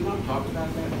 Did we not talk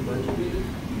about that in the budget meeting?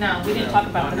 No, we didn't talk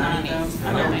about the 90s. I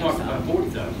I never don't think talked so. about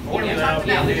 40,000.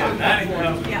 Yeah, we talked about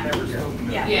 90,000 Yeah. never spoken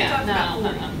of. Yeah, we Yeah, talked about no,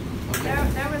 40.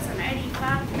 Okay. There was an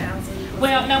 85,000.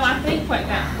 Well, no, I think where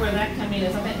that come in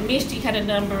is, I think Misty had a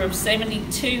number of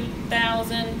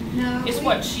 72,000. No. Is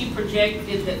what she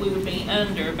projected that we would be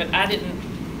under, but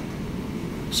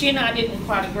she and I didn't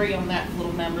quite agree on that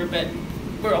little number, but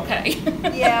we're okay.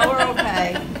 Yeah, we're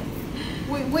okay.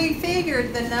 We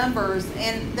figured the numbers,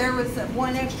 and there was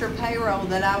one extra payroll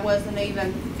that I wasn't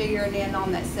even figuring in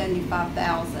on that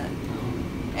 75,000.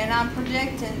 And I'm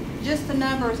projecting just the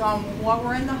numbers on what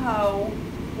we're in the hole,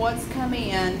 what's come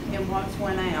in, and what's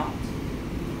went out.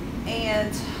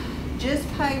 And just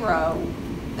payroll,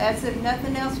 that's if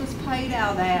nothing else was paid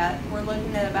out of that, we're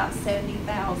looking at about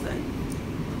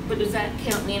 70,000. But does that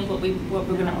count in what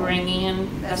we're gonna bring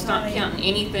in? That's not counting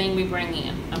anything we bring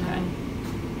in, okay?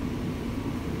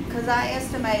 Because I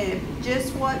estimated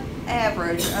just what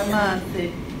average a month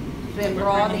that's been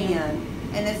brought in,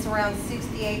 and it's around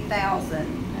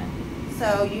 68,000.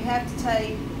 So you have to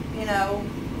take, you know,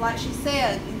 like she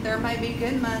said, there may be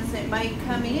good months that may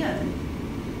come in,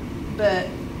 but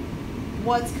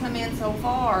what's come in so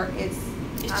far, it's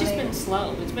just been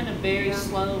slow. It's been a very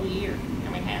slow year.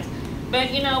 I mean, it has.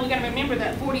 But you know, we got to remember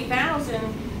that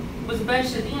 40,000 was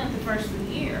budgeted in at the first of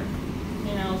the year.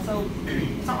 You know, so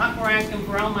it's not like we're asking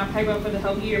for all my payroll for the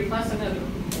whole year plus another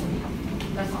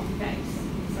 40. That's not the case.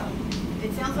 So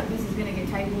It sounds like this is gonna get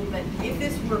tabled, but if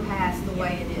this were passed the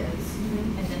way it is,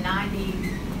 and the 90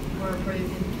 were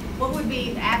approved, what would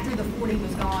be, after the 40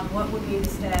 was gone, what would be the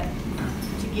step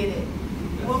to get it?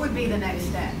 What would be the next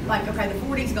step? Like, okay, the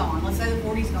 40's gone, let's say the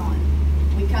 40's gone.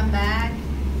 We come back,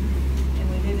 and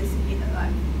we do this, you know,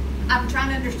 like, I'm trying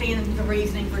to understand the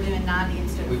reasoning for doing 90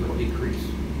 instead We of would 40. decrease.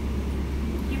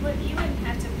 You wouldn't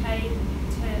have to pay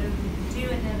to do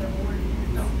another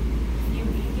ordinance. No. You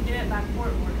can do it by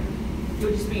court order. it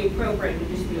would just be appropriate. We'd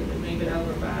just be able to move it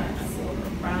over by a quarter,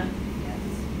 right? Yes,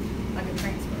 like a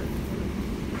transfer.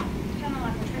 Kind of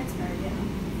like a transfer, yeah.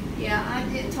 Yeah, I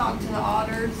did talk to the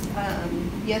auditors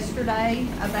yesterday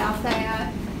about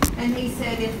that, and he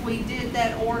said if we did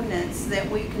that ordinance, that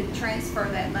we could transfer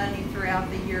that money throughout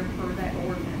the year per that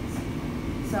ordinance.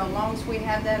 So as long as we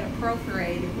have that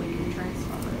appropriated, we can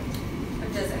transfer it.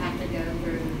 But does it have to go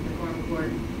through the court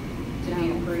board to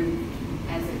be approved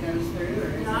as it goes through, or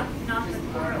is Not it the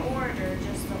just court already? order,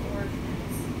 just the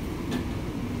ordinance.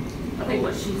 I think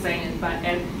what she's saying is by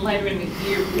later in the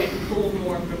year, we have to pull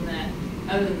more from that.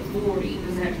 Other than the 40,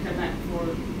 does it have to come back for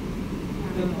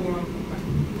the quorum?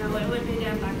 No, it would be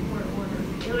done by court order.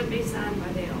 It would be signed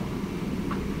by Dale.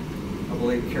 I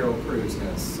believe Carol Cruz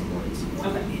has some words.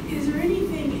 Okay. Is there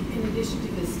anything in addition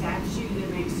to the statute that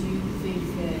makes you think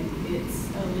that it's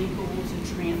illegal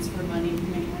to transfer money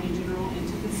from the county general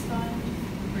into this fund?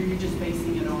 Or you're just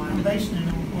basing it I'm on? basing it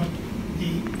on what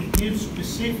it gives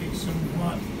specifics on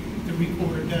what the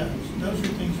recorder does. Those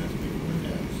are things that the recorder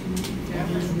does.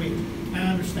 What is written. I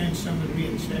understand some of the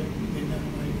written stuff been done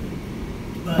away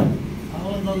with. But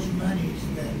all of those monies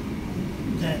that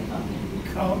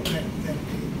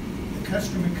the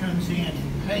customer comes in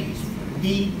and pays for a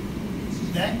deed,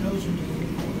 that goes into the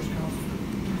recorder's cost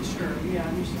fund. Sure, yeah, I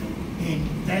understand.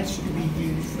 And that's to be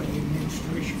used for the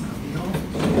administration of the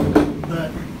office.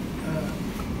 But,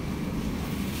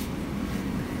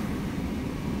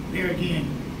 there again,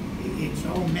 it's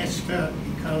all messed up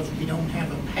because we don't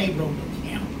have a payroll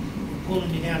account. We're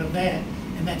pulling it out of that,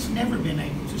 and that's never been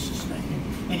able to sustain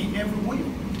it, and it never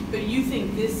will. But you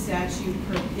think this statute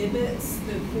prohibits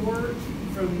the court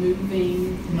from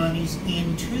moving Money's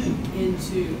into,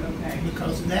 okay.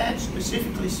 because that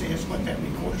specifically says what that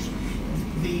records.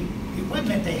 It wasn't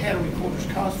that they had a recorder's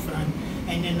cost fund,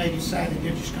 and then they decided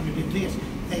they're just gonna do this.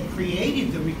 They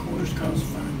created the recorder's cost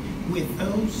fund with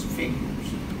those figures.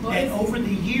 Well, And it's- over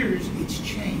the years, it's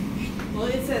changed. Well,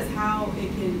 it says how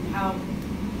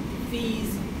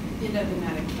fees end up in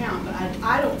that account, but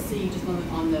I don't see, just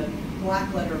on the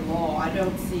black letter law, I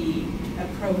don't see a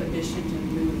prohibition to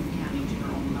move county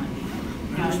general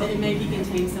money. It may be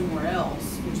contained somewhere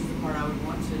else, which is the part I would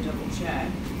want to double check.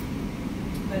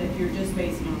 But if you're just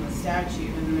basing on the statute,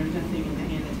 and then there's nothing in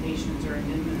the annotations or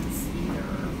amendments either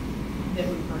that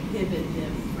would prohibit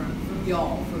him from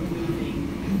y'all from moving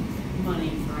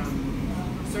money from,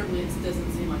 certainly it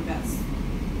doesn't seem like that's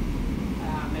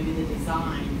maybe the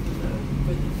design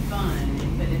for the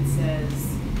fund, but it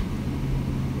says,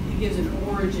 it gives an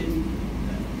origin,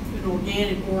 an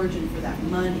organic origin for that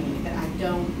money that I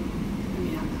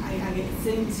it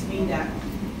seems to me that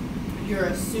you're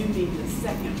assuming the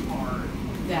second part,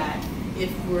 that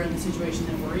if we're in the situation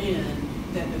that we're in,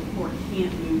 that the court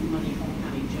can't move money from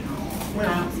county general. And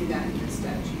I don't see that in the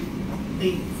statute.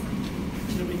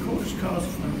 The recorder's cost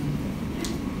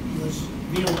fund was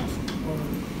built or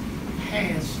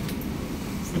passed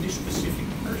for this specific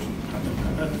person,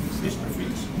 this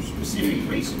specific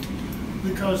reason,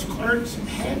 because clerks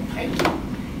had payroll,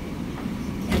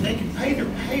 and they could pay their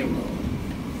payroll,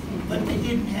 but they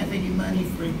didn't have any money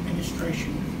for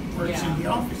administration works in the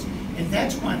office, And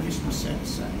that's why this was set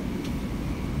aside.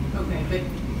 Okay, but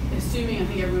assuming, I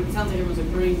think everyone, it sounds like everyone's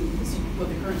agreeing with what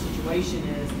the current situation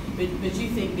is, but you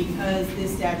think because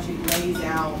this statute lays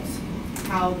out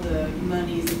how the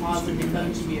money is deposited and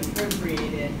going to be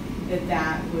appropriated,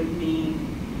 that would mean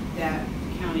that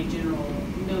county general,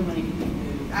 no money can be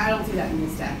moved? I don't see that in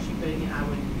the statute, but again, I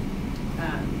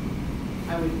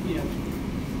would, you know,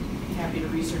 be happy to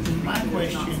research it. My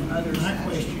question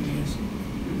is,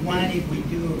 why did we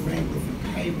do away with the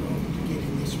payroll to get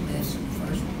in this mess in the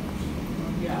first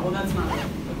place? Yeah, well, that's not a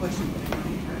question for the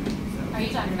county attorney, so. Are you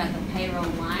talking about the payroll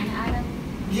line item?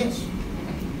 Yes.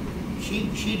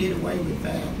 She did away with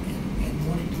that and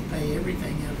wanted to pay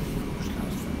everything out of the course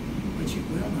cost fund, which it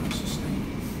will not sustain.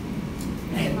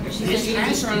 And this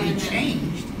has to be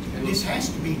changed. This has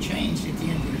to be changed at the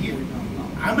end of the year.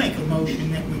 I make a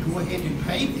motion that we go ahead and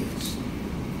pay this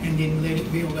and then let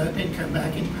it build up and come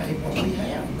back and pay what we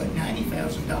have. But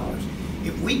 $90,000,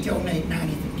 if we donate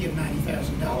give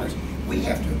 $90,000, we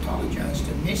have to apologize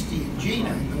to Misty and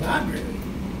Gina in the library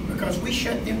because we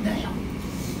shut them down.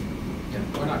 Yeah,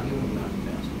 we're not giving them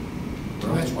 $90,000.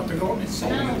 Well, that's what the ordinance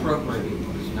says. Only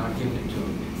appropriating, it's not giving it to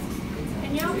them.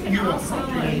 And y'all can You're also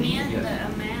appropriating, amend the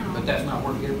yes. amount. But that's not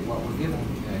what we're giving.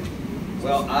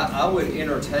 Well, I would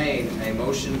entertain a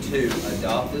motion to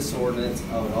adopt this ordinance.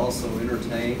 I would also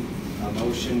entertain a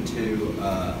motion to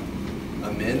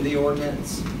amend the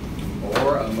ordinance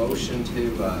or a motion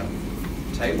to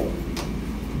table.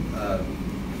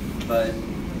 But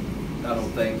I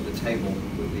don't think the table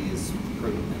would be as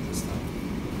prudent at this time.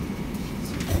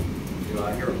 So, do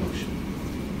I hear a motion?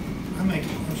 I make a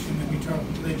motion that we talk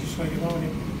to legislative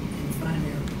audit and find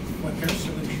out what their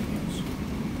solution is.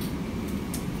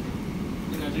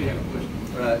 And I do have a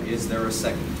question. Is there a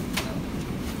second?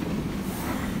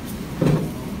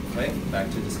 Okay, back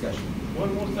to discussion.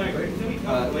 One more thing, Rick, did we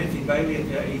talk to Lindsay Bailey at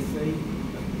the AEC?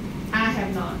 I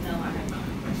have not, no, I have not.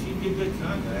 She'd be a good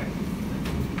contact.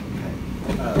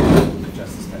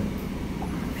 Justice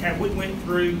Tate. Have we went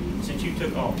through, since you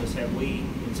took office,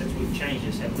 and since we've changed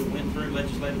this, have we went through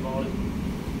legislative audit?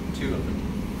 2 of them,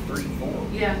 3, 4.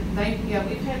 Yeah,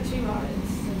 we've had 2 audits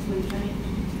since we've changed.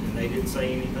 And they didn't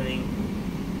say anything?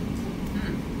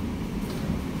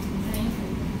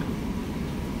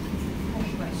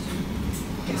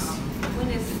 When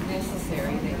is it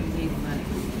necessary that you need money?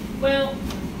 Well,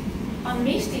 on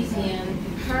Misty's end,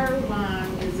 her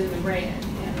line is in the red,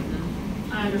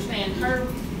 and I understand her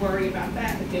worry about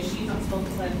that because she's not supposed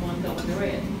to let one go in the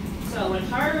red. So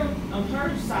on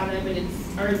her side of it,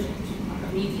 it's urgent,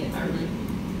 like immediate urgent.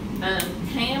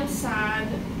 Cam's side,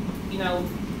 you know,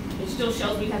 it still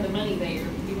shows we have the money there,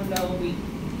 even though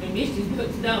in Misty's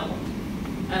books don't.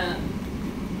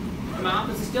 My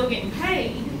office is still getting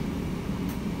paid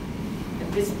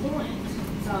at this point.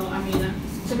 So, I mean,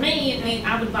 to me, it means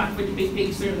I would like for it to be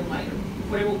fixed sooner than later,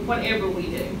 whatever we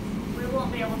do. We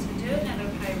won't be able to do another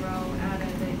payroll out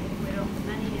of it if we don't put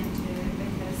money into it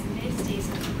because Misty's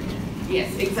in the red.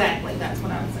 Yes, exactly, that's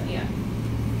what I was saying, yeah.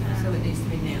 So it needs to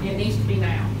be now. It needs to be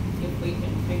now, if we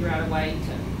can figure out a way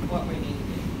to, what we need to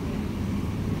do.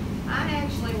 I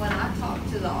actually, when I talked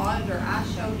to the auditor, I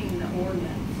showed him the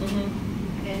ordinance.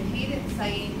 And he didn't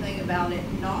say anything about it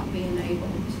not being able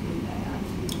to do that.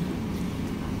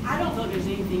 I don't know if there's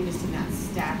anything just in that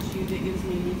statute that gives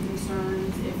me any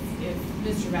concerns. If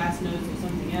Mr. Bass knows of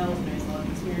something else, and has a lot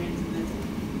of experience in this,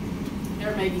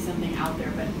 there may be something out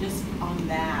there, but just on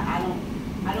that, I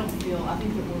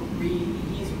think that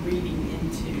he's reading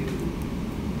into,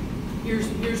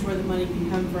 here's where the money can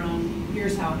come from,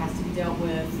 here's how it has to be dealt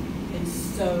with, and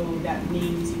so that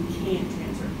means you can't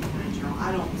transfer it to the county general.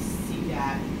 I don't see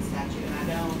that in the statute, and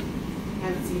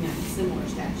haven't seen that in similar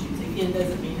statutes. Again,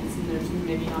 doesn't mean there's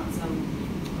maybe not some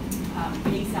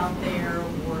case out there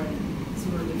or a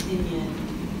sort of opinion,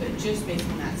 but just based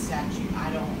on that statute, I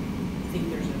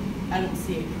don't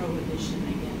see a prohibition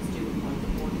against doing what the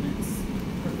ordinance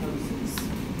proposes.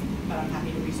 But I'm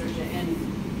happy to research it, and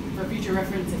for future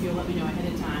reference, if you'll let me know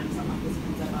ahead of time, something like this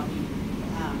comes up, I'll be,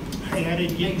 Hey, I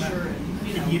didn't get make sure,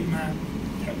 my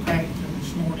packet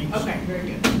this morning. so- Okay, very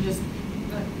good. Just,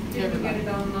 Did you get it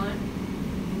online?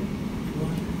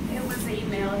 It was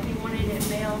email, if you wanted it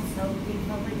mailed, so he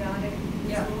probably got it.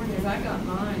 Yeah, because I got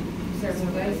mine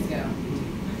several days ago.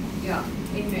 Yeah,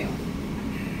 email.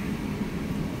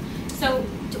 So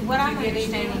what I'm Did you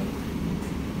get understanding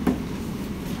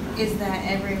is that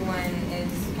everyone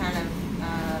is kind of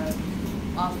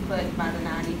off-put by the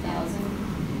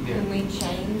 90,000. Yeah. Can we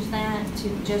change that to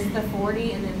just the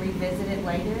 40 and then revisit it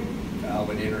later? I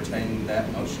would entertain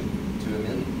that motion to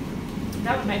amend.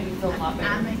 That would make me feel a lot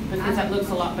better, because that looks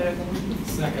a lot better than.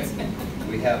 Second.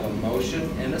 We have a motion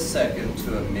and a second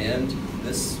to amend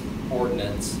this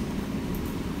ordinance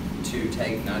to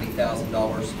take $90,000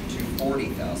 to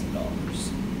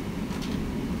 $40,000.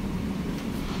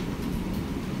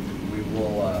 We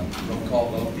will roll call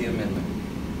vote the amendment.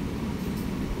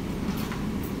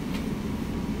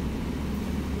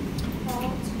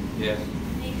 Holt, Yes.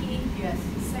 Nikki, Yes.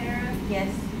 Sarah,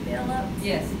 Yes. Phillips.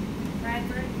 Yes.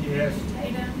 Bradford. Yes.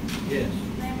 Tatum, Yes.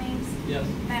 Lemmings, Yes.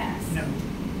 Bass. No.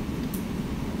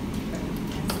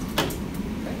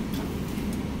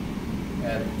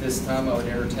 At this time, I would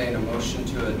entertain a motion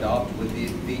to adopt with the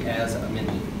as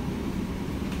amended.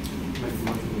 Make a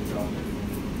motion to adopt it.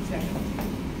 Second.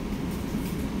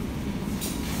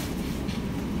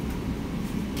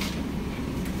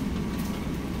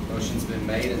 Motion's been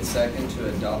made and second to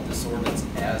adopt this ordinance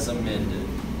as amended.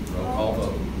 Roll call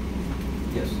vote.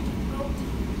 Yes. Holt,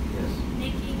 Yes.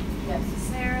 Nikki, Yes.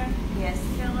 Sarah, Yes.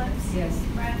 Phillips. Yes.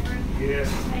 Bradford. Yes.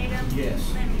 Tatum. Yes.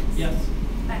 Lemmings. Yes.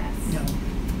 Bass. No.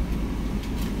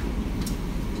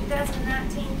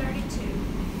 2019-32.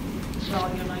 For all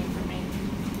your money for me.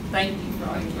 Thank you for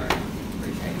all your work.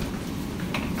 Appreciate it.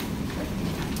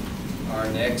 Our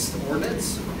next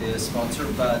ordinance is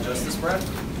sponsored by Justice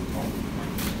Bradford.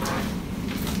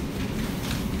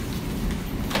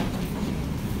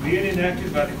 Being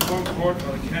enacted by the Court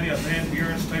of the County of Van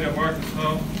Buren, State of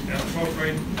Arkansas, and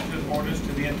appropriation orders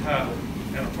to be entitled,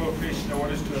 an appropriation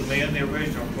orders to amend the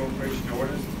original appropriation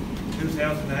orders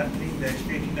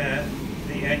 2019-59,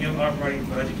 the annual operating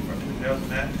budget for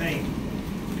 2019,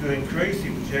 to increase the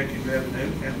projected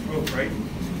revenue and appropriate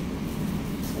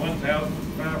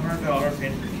 $1,500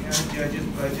 into the county judge's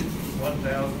budget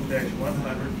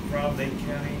 1,000-100 from the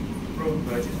county road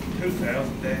budget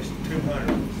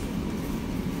 2,000-200.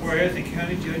 Whereas the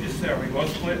county judge's salary was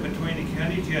split between the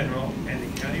county general and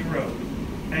the county road,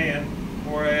 and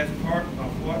whereas part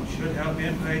of what should have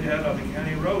been paid out of the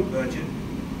county road budget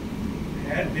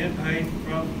had been paid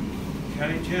from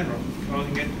county general,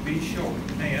 causing it to be short,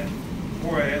 and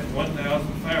whereas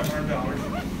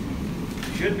 $1,500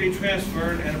 should be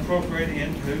transferred and appropriated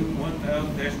into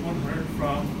 1,000-100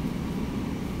 from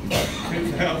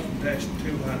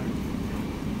 2,000-200.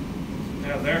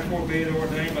 Now therefore be it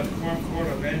ordained by the Quorum Court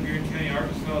of Van Buren County,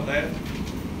 Arkansas, that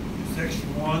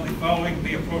Section 1, the following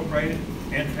be appropriated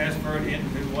and transferred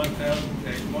into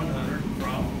 1,000-100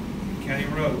 from County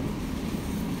Road.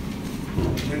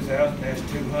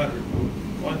 2,000-200.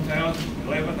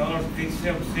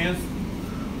 $1,011.57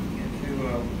 into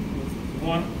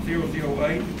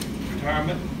 1008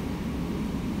 retirement.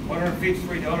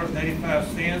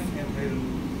 $153.85 into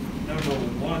number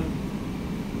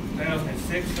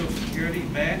 1006 Social Security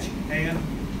match, and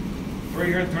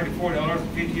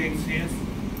 $334.58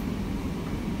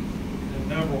 the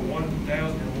number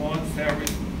 1001 salary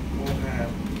full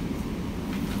time.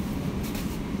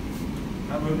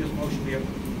 I move this motion be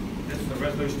this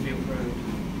resolution be approved.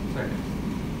 Second.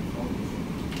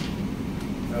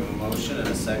 I have a motion and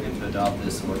a second to adopt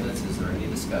this ordinance. Is there any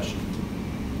discussion?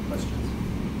 Questions?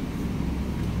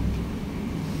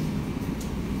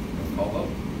 Roll call vote.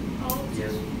 Holt.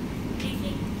 Yes.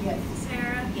 Nikki. Yes.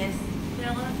 Sarah. Yes.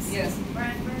 Phillips. Yes.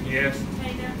 Bradford. Yes.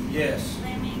 Tatum. Yes.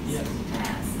 Lemmings. Yes.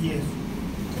 Bass. Yes.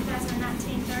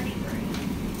 2019-33.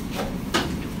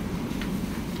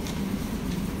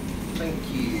 Thank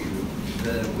you.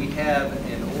 We have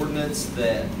an ordinance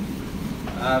that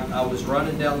I was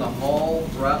running down the hall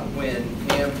right when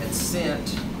Pam had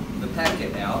sent the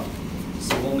packet out.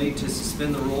 So we'll need to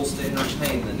suspend the rules to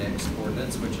entertain the next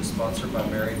ordinance, which is sponsored by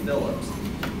Mary Phillips.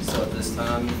 So at this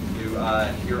time, do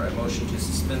I hear a motion to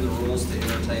suspend the rules to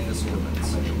entertain this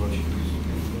ordinance? Make a motion.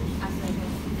 I second.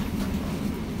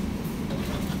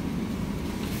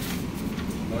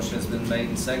 Motion has been made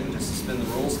and seconded to suspend the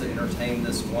rules to entertain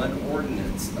this one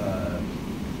ordinance.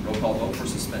 Roll call vote for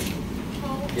suspension.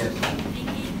 Holt. Yes.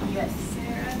 Nikki. Yes.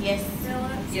 Sarah. Yes.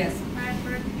 Phillips. Yes.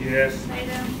 Bradford. Yes.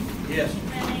 Tatum. Yes.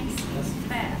 Lemmings.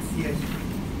 Bass. Yes.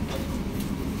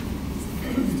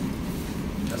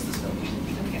 Justice Hill.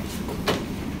 Okay.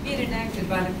 Be it enacted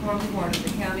by the Quorum Court of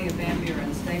the County of Van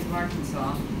Buren, State of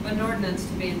Arkansas, an ordinance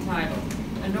to be entitled,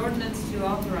 an ordinance to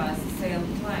authorize the sale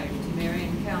of tires to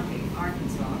Marion County,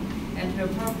 Arkansas, and to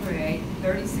appropriate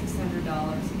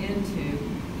 $3,600 into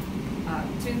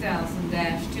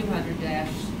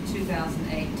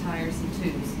 2000-200-2008 tires and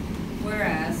tubes.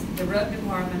 Whereas the road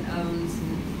department owns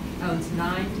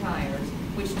 9 tires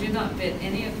which do not fit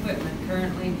any equipment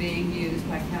currently being used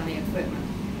by county equipment.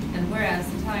 And whereas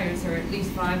the tires are at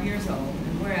least 5 years old,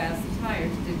 and whereas the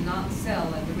tires did not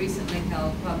sell at the recently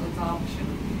held public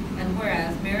auction, and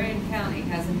whereas Marion County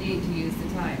has a need to use the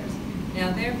tires.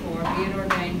 Now therefore, be it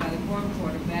ordained by the Quorum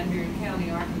Court of Van Buren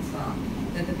County, Arkansas,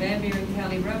 that the Van Buren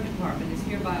County Road Department is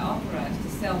hereby authorized to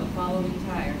sell the following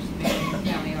tires to Van Buren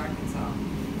County, Arkansas.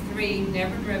 3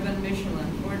 never driven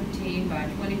Michelin 14 by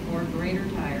 24 grader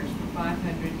tires for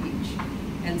 $500 each.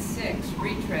 And 6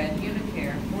 retread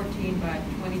Unicare 14 by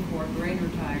 24 grader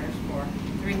tires for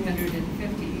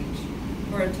 $350 each,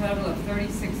 for a total of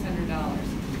 $3,600,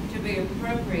 to be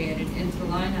appropriated into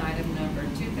line item number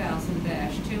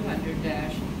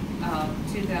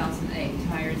 2000-200-2008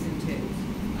 tires and tubes.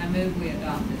 I move we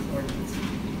adopt this ordinance.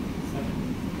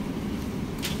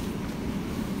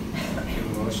 We have a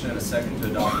motion and a second to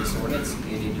adopt this ordinance.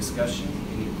 Any discussion,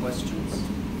 any questions?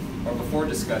 Or before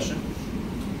discussion,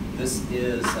 this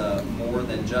is more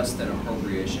than just an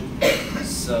appropriation.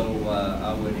 So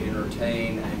I would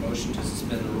entertain a motion to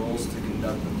suspend the rules to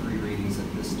conduct the 3 readings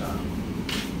at this time.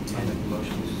 I make a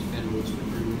motion to suspend rules for 3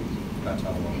 readings. By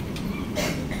title only. I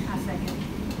second.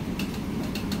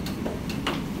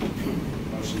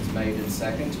 Motion's made and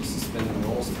second to suspend the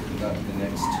rules to conduct the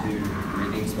next 2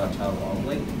 readings by title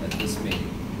only at this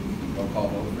meeting. Roll call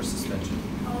vote for suspension.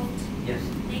 Holt. Yes.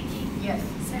 Nikki. Yes.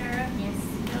 Sarah. Yes.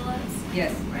 Phillips.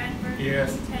 Yes. Bradford.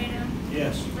 Yes. Tatum.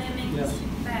 Yes. Fleming. Yes.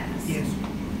 Bass. Yes.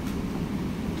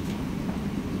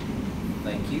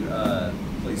 Thank you.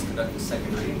 Please conduct the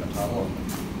second reading by title only.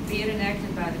 Be it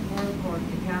enacted by the Quorum Court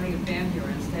of the County of Van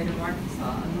Buren, State of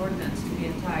Arkansas, an ordinance to be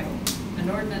entitled, an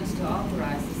ordinance to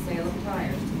authorize the sale of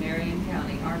tires to Marion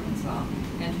County, Arkansas,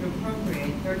 and to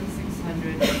appropriate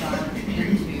 $3,600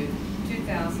 into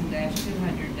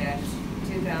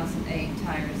 2000-200-2008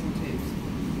 tires and tubes.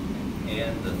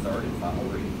 And the third and final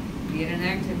reading. Be it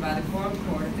enacted by the Quorum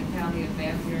Court of the County of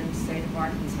Van Buren, State of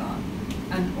Arkansas,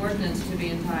 an ordinance to be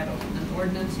entitled, an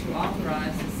ordinance to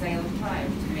authorize the sale of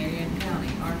tires to Marion County,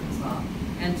 Arkansas,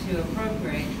 and to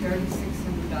appropriate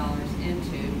 $3,600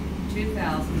 into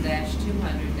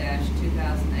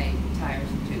 2000-200-2008 tires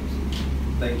and tubes.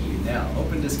 Thank you. Now,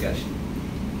 open discussion.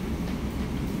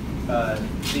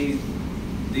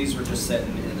 These were just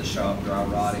sitting in the shop, dry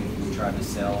rotting. We tried to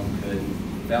sell them, couldn't.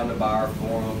 Found a buyer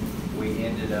for them. We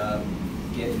ended up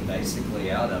getting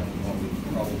basically out of them what we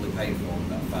probably paid for them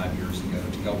about 5 years ago.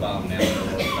 To go buy them now,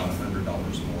 they're worth about $100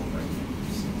 more right now.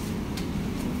 So,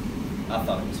 I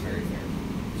thought it was very fair.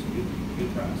 It's a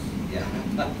good price. Yeah.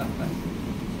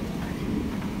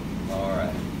 All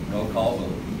right. Roll call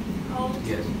vote. Holt.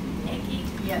 Yes. Nikki.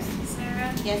 Yes.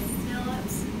 Sarah. Yes.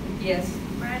 Phillips. Yes.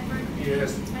 Bradford.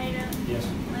 Yes. Tatum. Yes.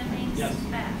 Fleming. Yes.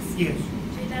 Bass. Yes.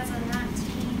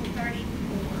 2019-34.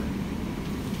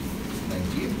 Thank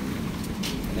you.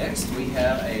 Next, we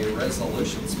have a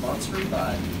resolution sponsored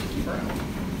by Buren.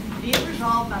 Be it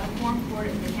resolved by the Quorum Court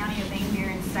of the County of Van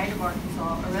Buren, State of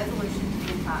Arkansas, a resolution to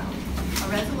be entitled, a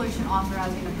resolution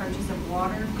authorizing the purchase of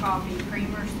water, coffee,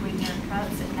 creamer, sweetener,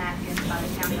 cups, and napkins by the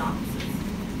county offices.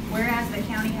 Whereas the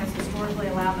county has historically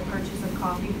allowed the purchase of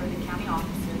coffee for the county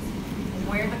offices, and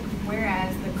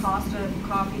whereas the cost of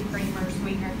coffee, creamer,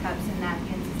 sweetener, cups, and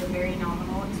napkins is a very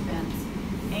nominal expense,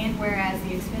 and whereas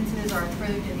the expenses are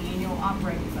approved in the annual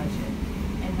operating budget,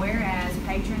 and whereas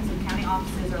patrons of county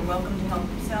offices are welcome to help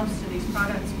themselves to these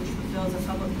products which fulfills a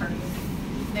public purpose.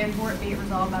 Therefore, be it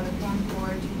resolved by the Quorum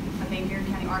Court of Van Buren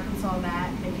County, Arkansas,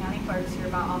 that the county clerk is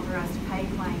hereby authorized to pay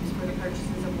claims for the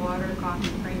purchases of water, coffee,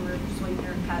 creamer,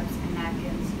 sweetener, cups, and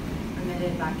napkins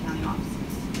remitted by county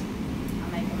offices.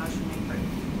 I make a motion to approve.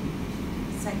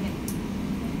 Second.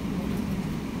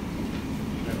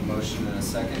 We have a motion and a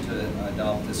second to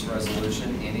adopt this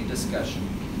resolution. Any discussion?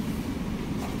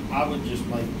 I would just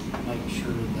make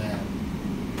sure that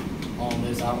on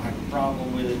this, I don't have a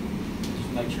problem with it,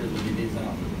 just make sure that it is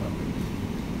out for the public.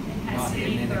 Not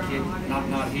hidden in the kitchen,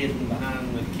 not hidden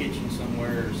behind the kitchen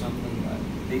somewhere or something.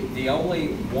 The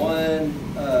only one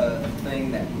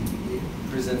thing that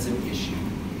presents an issue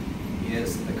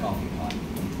is the coffee pot.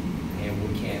 And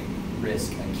we can't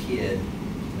risk a kid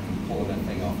pulling that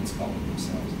thing off and scalding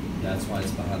themselves. That's why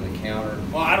it's behind the counter.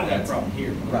 Well, I don't have a problem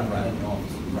here. Right.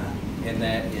 And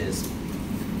that is,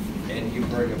 and you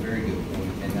bring a very good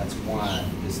point, and that's why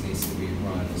this needs to be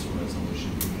run as a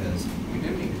resolution, because we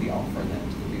do need to be offering that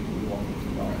to the people who walk into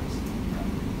the office.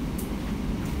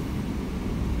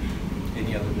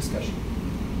 Any other discussion?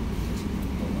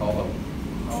 We'll call vote.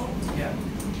 Holt. Yeah.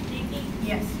 Nikki.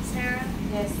 Yes. Sarah.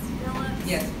 Yes. Phillips.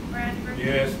 Yes. Bradford.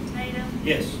 Yes. Tatum.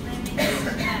 Yes. Fleming.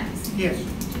 Bass. Yes. 2019-10.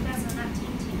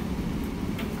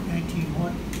 19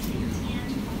 what? 10.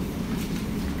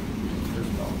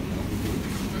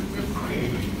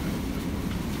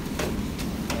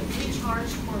 We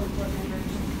charge for board members.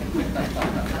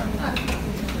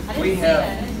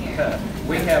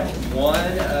 We have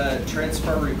one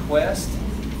transfer request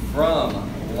from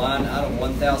line item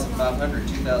 1,500,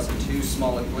 2002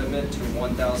 small equipment to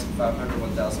 1,500,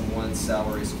 1,001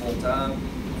 salaries full-time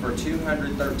for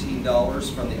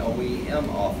 $213 from the OEM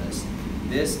office.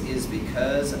 This is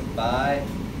because by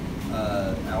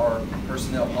our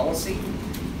personnel policy,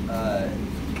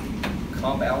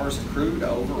 comp hours accrued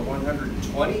over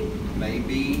 120 may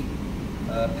be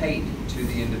paid to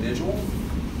the individual,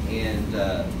 and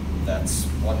that's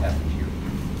what happened here.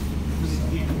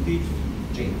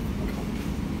 Gene.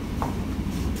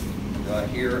 Do I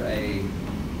hear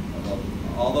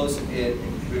all those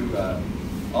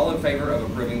all in favor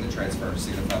of approving the transfer,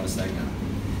 signify by saying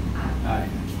aye. Aye.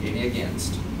 Any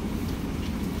against?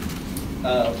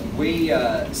 We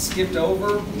skipped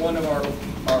over one of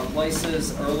our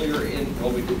places earlier in,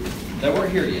 well, they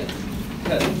weren't here yet.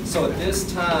 So at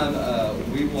this time,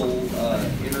 we will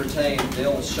entertain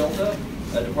Dale Schulta,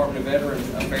 Department of Veteran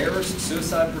Affairs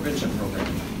Suicide Prevention Program.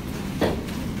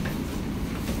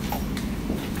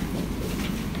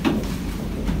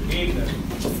 Evening.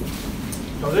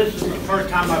 So this is the first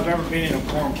time I've ever been in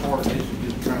a quorum court. This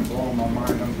is just kind of blowing my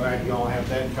mind. I'm glad you all have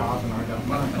that job and I got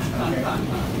mine. Okay.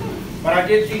 But I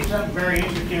did see something very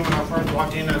interesting when I first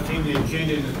walked in. I seen the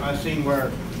agenda and I seen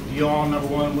where you all, number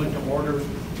one, went to order.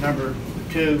 Number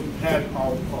two, had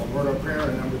a word of prayer.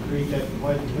 And number three, said the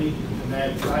pledge of allegiance. And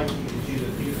that is right. You can see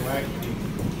that people actually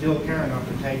still care enough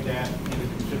to take that into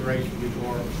consideration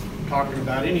before talking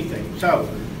about anything. So,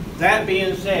 that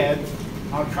being said,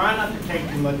 I'll try not to take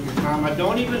too much of your time. I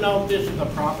don't even know if this is a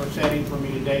proper setting for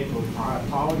me today, so I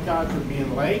apologize for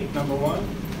being late, number one.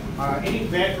 Any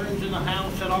veterans in the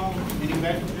house at all? Any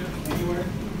veterans anywhere?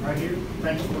 Right here?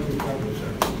 Thank you for your service,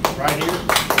 sir. Right here?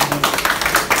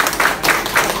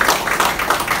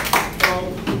 So,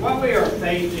 what we are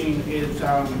facing is,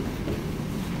 I'm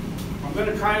going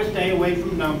to try to stay away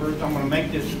from numbers. I'm going to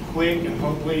make this quick and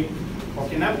hopefully,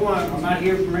 okay, number one, I'm not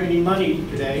here for any money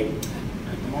today.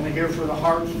 I'm only here for the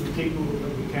hearts of the people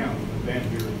of the county of Van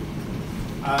Buren.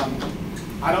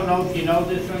 I don't know if you know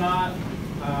this or not.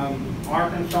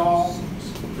 Arkansas,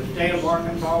 the state of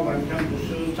Arkansas, when it comes to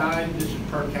suicide, this is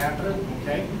per capita,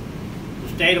 okay? The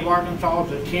state of Arkansas is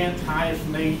the 10th highest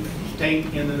state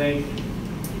in the nation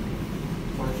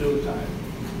for suicide.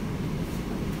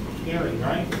 Scary,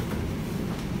 right?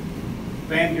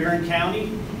 Van Buren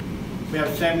County, we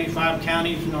have 75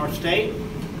 counties in our state.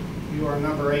 You are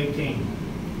number 18.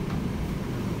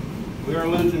 We are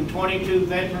losing 22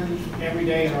 veterans every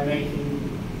day in our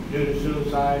nation due to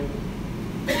suicide.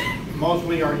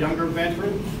 Mostly our younger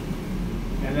veterans,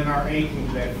 and then our aging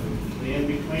veterans. The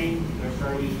in-between, they're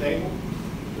fairly stable,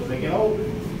 so they get older.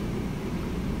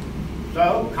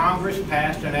 So, Congress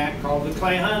passed an act called the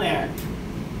Clay Hunt Act.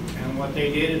 And what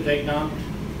they did is they dumped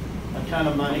a ton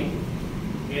of money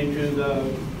into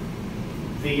the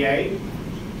VA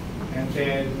and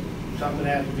said something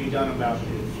has to be done about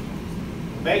this.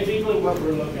 Basically what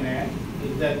we're looking at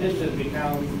is that this has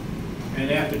become an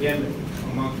epidemic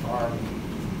amongst our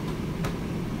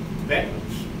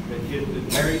veterans.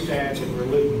 It's very sad that we're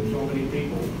losing so many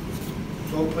people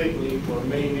so quickly for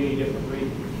many, many different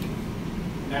reasons.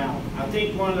 Now, I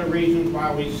think one of the reasons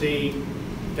why we see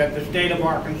that the state of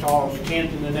Arkansas is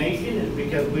 10th in the nation is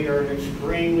because we are an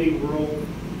extremely rural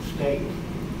state.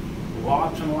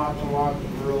 Lots and lots and lots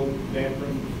of rural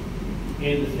veterans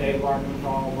in the state of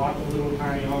Arkansas, lots of little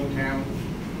tiny hometowns.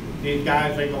 These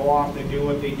guys, they go off, they do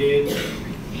what they did.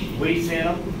 We sent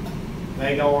them,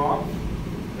 they go off,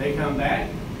 they come back.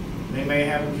 They may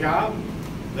have a job,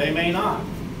 they may not.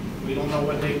 We don't know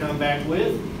what they come back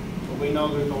with, but we know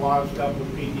there's a lot of stuff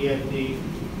with PTSD,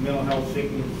 mental health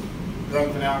sickness,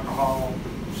 drugs and alcohol,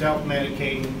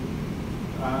 self-medicating,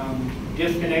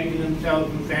 disconnecting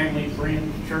themselves from family,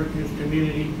 friends, churches,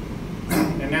 community,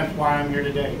 and that's why I'm here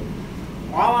today.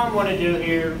 All I want to do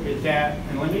here is that,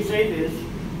 and let me say this,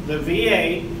 the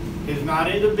VA is not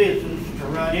in the business to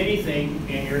run anything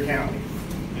in your county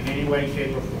in any way,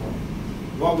 shape, or form.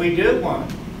 What we do want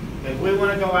is we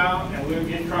want to go out and we're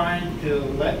just trying to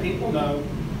let people know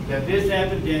that this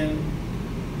epidemic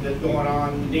that's going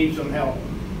on needs some help.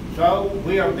 So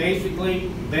we are basically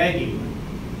begging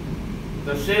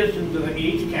the citizens of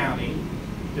each county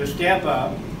to step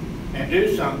up and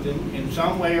do something in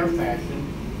some way or fashion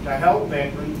to help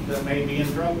veterans that may be in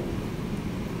trouble.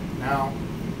 Now,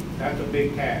 that's a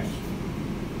big task.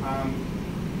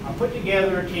 I put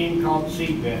together a team called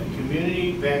CVET,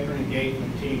 Community Veteran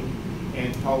Engagement Team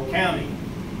in Polk County,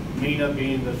 MENA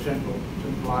being the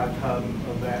centralized hub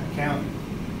of that county.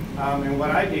 And what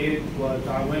I did was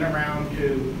I went around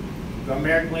to the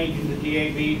American Legion, the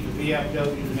DABs, the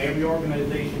VFWs, and every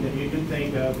organization that you can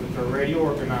think of that's already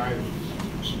organized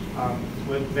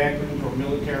with veterans or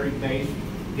military based.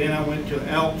 Then I went to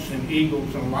Elks and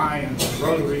Eagles and Lions and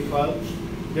Rotary Clubs.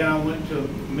 Then I went to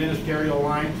ministerial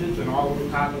alliances and all of the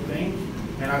type of things.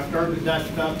 And I started to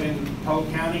dust up in Polk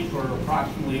County for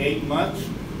approximately 8 months.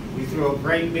 We threw a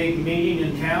great big meeting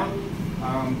in town.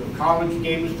 The college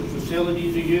gave us the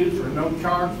facilities to use for no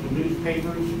charge. The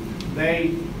newspapers,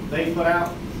 they put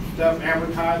out stuff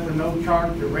advertised for no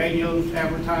charge. The radios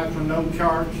advertised for no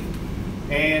charge.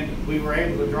 And we were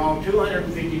able to draw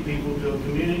 250 people to a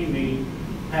community meeting.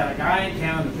 Had a guy in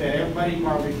town that fed everybody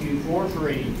barbecue for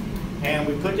free. And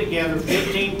we put together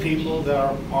 15 people that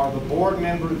are the board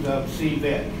members of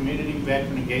CVET, Community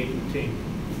Veteran Engagement Team.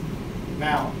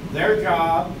 Now, their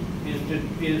job is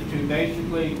to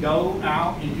basically go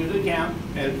out into the camp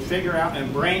and figure out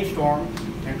and brainstorm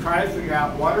and try to figure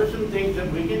out what are some things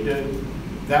that we can do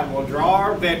that will draw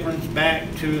our veterans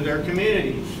back to their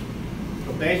communities.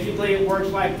 So basically it works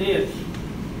like this.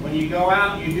 When you go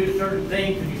out, you do certain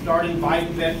things and you start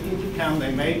inviting veterans to come.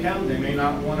 They may come, they may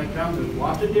not want to come. There's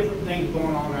lots of different things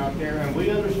going on out there, and we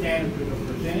understand that there's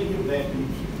a percentage of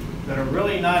veterans that are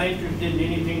really not interested in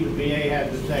anything the VA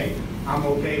has to say. I'm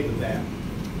okay with that.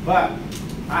 But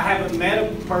I haven't met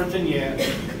a person yet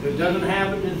that doesn't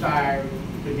have a desire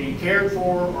to be cared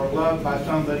for or loved by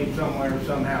somebody somewhere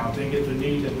somehow. I think it's a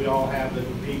need that we all have as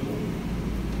people.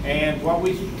 And what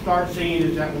we start seeing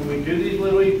is that when we do these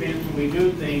little events and we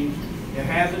do things, it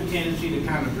has a tendency to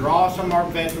kind of draw some of our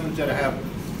veterans that have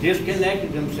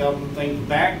disconnected themselves from things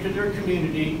back to their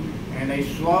community, and they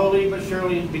slowly but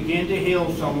surely begin to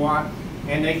heal somewhat,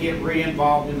 and they get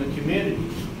re-involved in the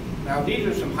communities. Now, these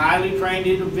are some highly trained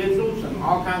individuals and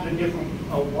all kinds of different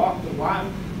walks of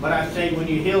life, but I say when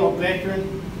you heal a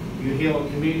veteran, you heal a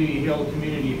community,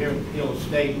 you heal a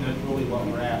state, and that's really what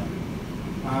we're after.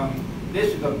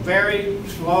 This is a very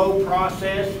slow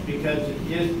process because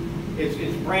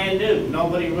it's brand new.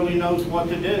 Nobody really knows what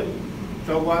to do.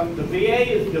 So what the VA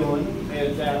is doing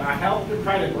is that I help to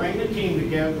try to bring the team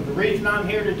together. The reason I'm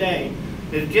here today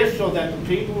is just so that the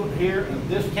people here in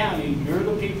this county, you're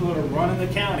the people that are running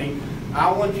the county, I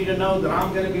want you to know that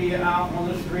I'm going to be out on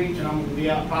the streets and I'm going to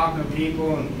be out talking to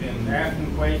people and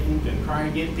asking questions and trying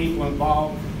to get people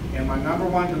involved. And my number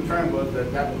one concern was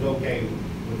that that was okay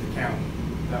with the county.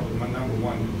 That was my number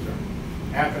one concern.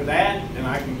 After that, then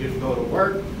I can just go to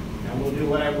work and we'll do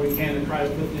whatever we can to try to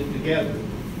put this together.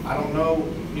 I don't know,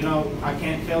 I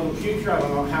can't tell the future. I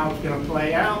don't know how it's going to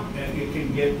play out. And it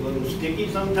can get a little sticky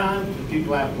sometimes because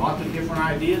people have lots of different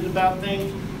ideas about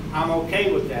things. I'm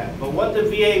okay with that. But what the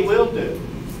VA will do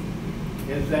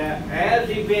is that as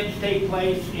events take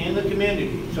place in the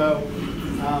community, so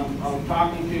I was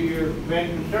talking to your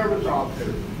veteran service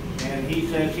officer, and he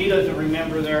says he doesn't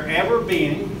remember there ever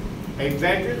being a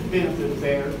Veterans Benefit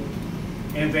Fair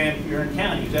in Van Buren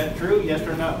County. Is that true? Yes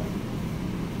or no?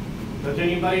 Does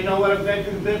anybody know what a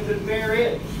Veterans Benefit Fair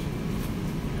is?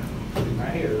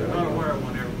 Right here. I'm not aware of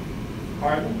one ever.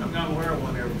 Pardon? I'm not aware of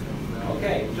one ever.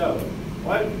 Okay, so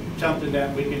what's something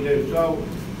that we can do? So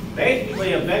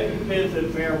basically a Veterans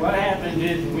Benefit Fair, what happens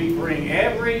is we bring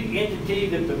every entity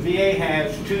that the VA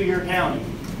has to your county.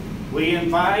 We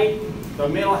invite the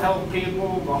mental health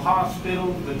people, the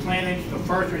hospitals, the clinics, the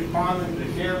first responders, the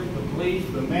sheriffs, the police,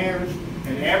 the mayors,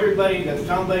 and everybody that's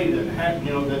somebody that has,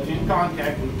 that's in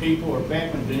contact with people or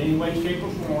veterans in any way, shape,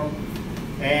 or form.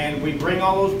 And we bring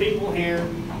all those people here,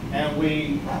 and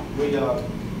we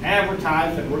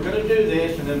advertise that we're going to do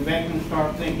this, and then veterans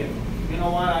start thinking, you know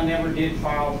what, I never did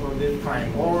file for this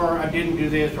claim, or I didn't do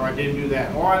this, or I didn't do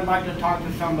that, or I'd like to talk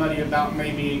to somebody about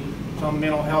maybe some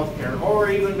mental health care, or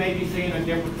even maybe seeing a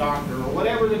different doctor, or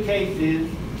whatever the case is,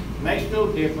 makes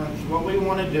no difference. What we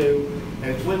want to do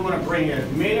is we want to bring as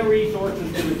many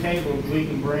resources to the table as we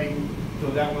can bring, so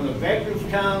that when the veterans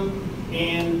come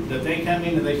in, that they come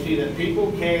in and they see that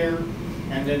people care,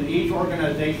 and then each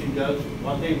organization does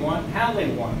what they want, how they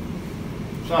want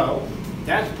it. So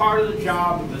that's part of the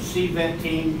job of the CVET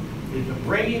team, is to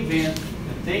bring events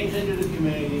and things into the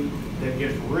community that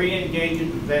just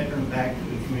re-engages the veteran back to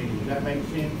the community. Does that make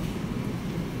sense?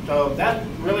 So that's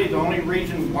really the only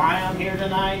reason why I'm here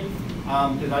tonight,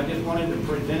 because I just wanted to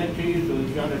present it to you so that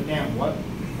you understand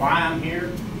why I'm here,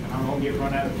 and I'm going to get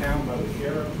run out of town by the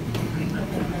sheriff.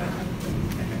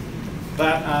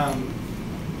 But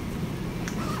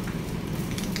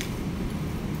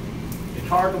it's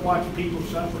hard to watch people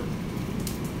suffer.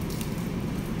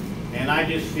 And I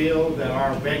just feel that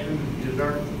our veterans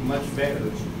deserve much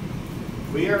better.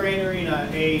 We are entering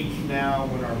an age now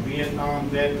when our Vietnam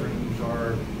veterans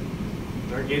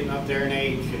they're getting up there in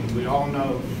age, and we all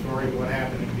know the story of what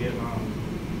happened in Vietnam.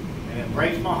 And it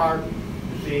breaks my heart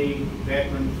to see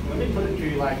veterans. Let me put it to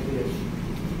you like this.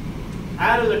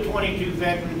 out of the 22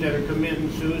 veterans that are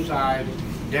committing suicide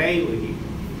daily,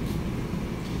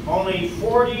 only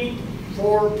 44%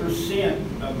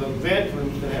 of the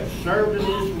veterans that have served in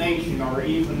this nation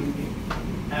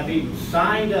have even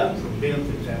signed up for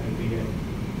benefits at the VA.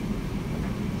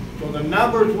 So the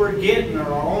numbers we're getting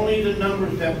are only the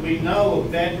numbers that we know of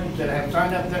veterans that have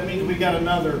signed up. That means we got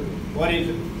another, what is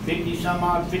it, 50 some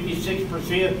odd,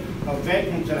 56% of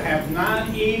veterans that have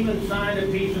not even signed a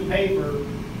piece of paper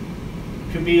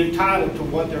to be entitled to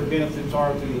what their benefits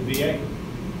are through the VA.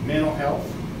 Mental health,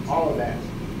 all of that.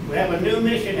 We have a new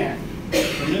Mission Act.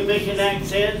 The new Mission Act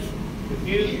says if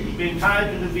you've been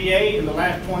tied to the VA in the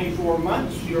last 24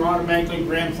 months, you're automatically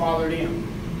grandfathered in.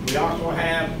 We also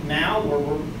have now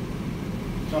where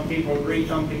some people agree,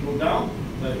 some people don't,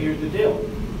 but here's the deal.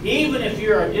 Even if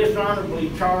you're a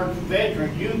dishonorably charged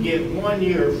veteran, you get 1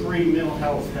 year of free mental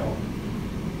health help.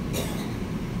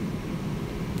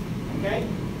 Okay?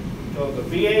 So the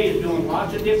VA is doing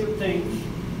lots of different things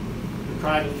to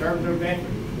try to serve their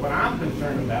veterans. What I'm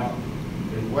concerned about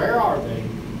is where are they,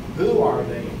 who are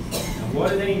they, and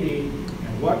what do they need,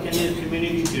 and what can this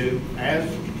community do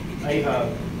as a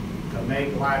hub to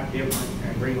make life different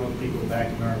and bring those people back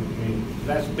in our community. So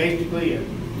that's basically it.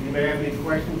 Anybody have any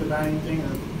questions about anything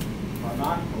or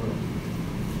not?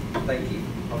 Or? Thank you.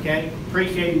 Okay,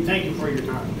 appreciate it. Thank you for your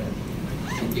time today.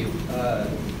 Thank you.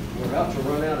 We're about to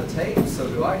run out of tape, so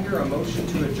do I hear a motion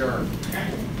to adjourn?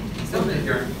 Still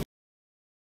adjourn.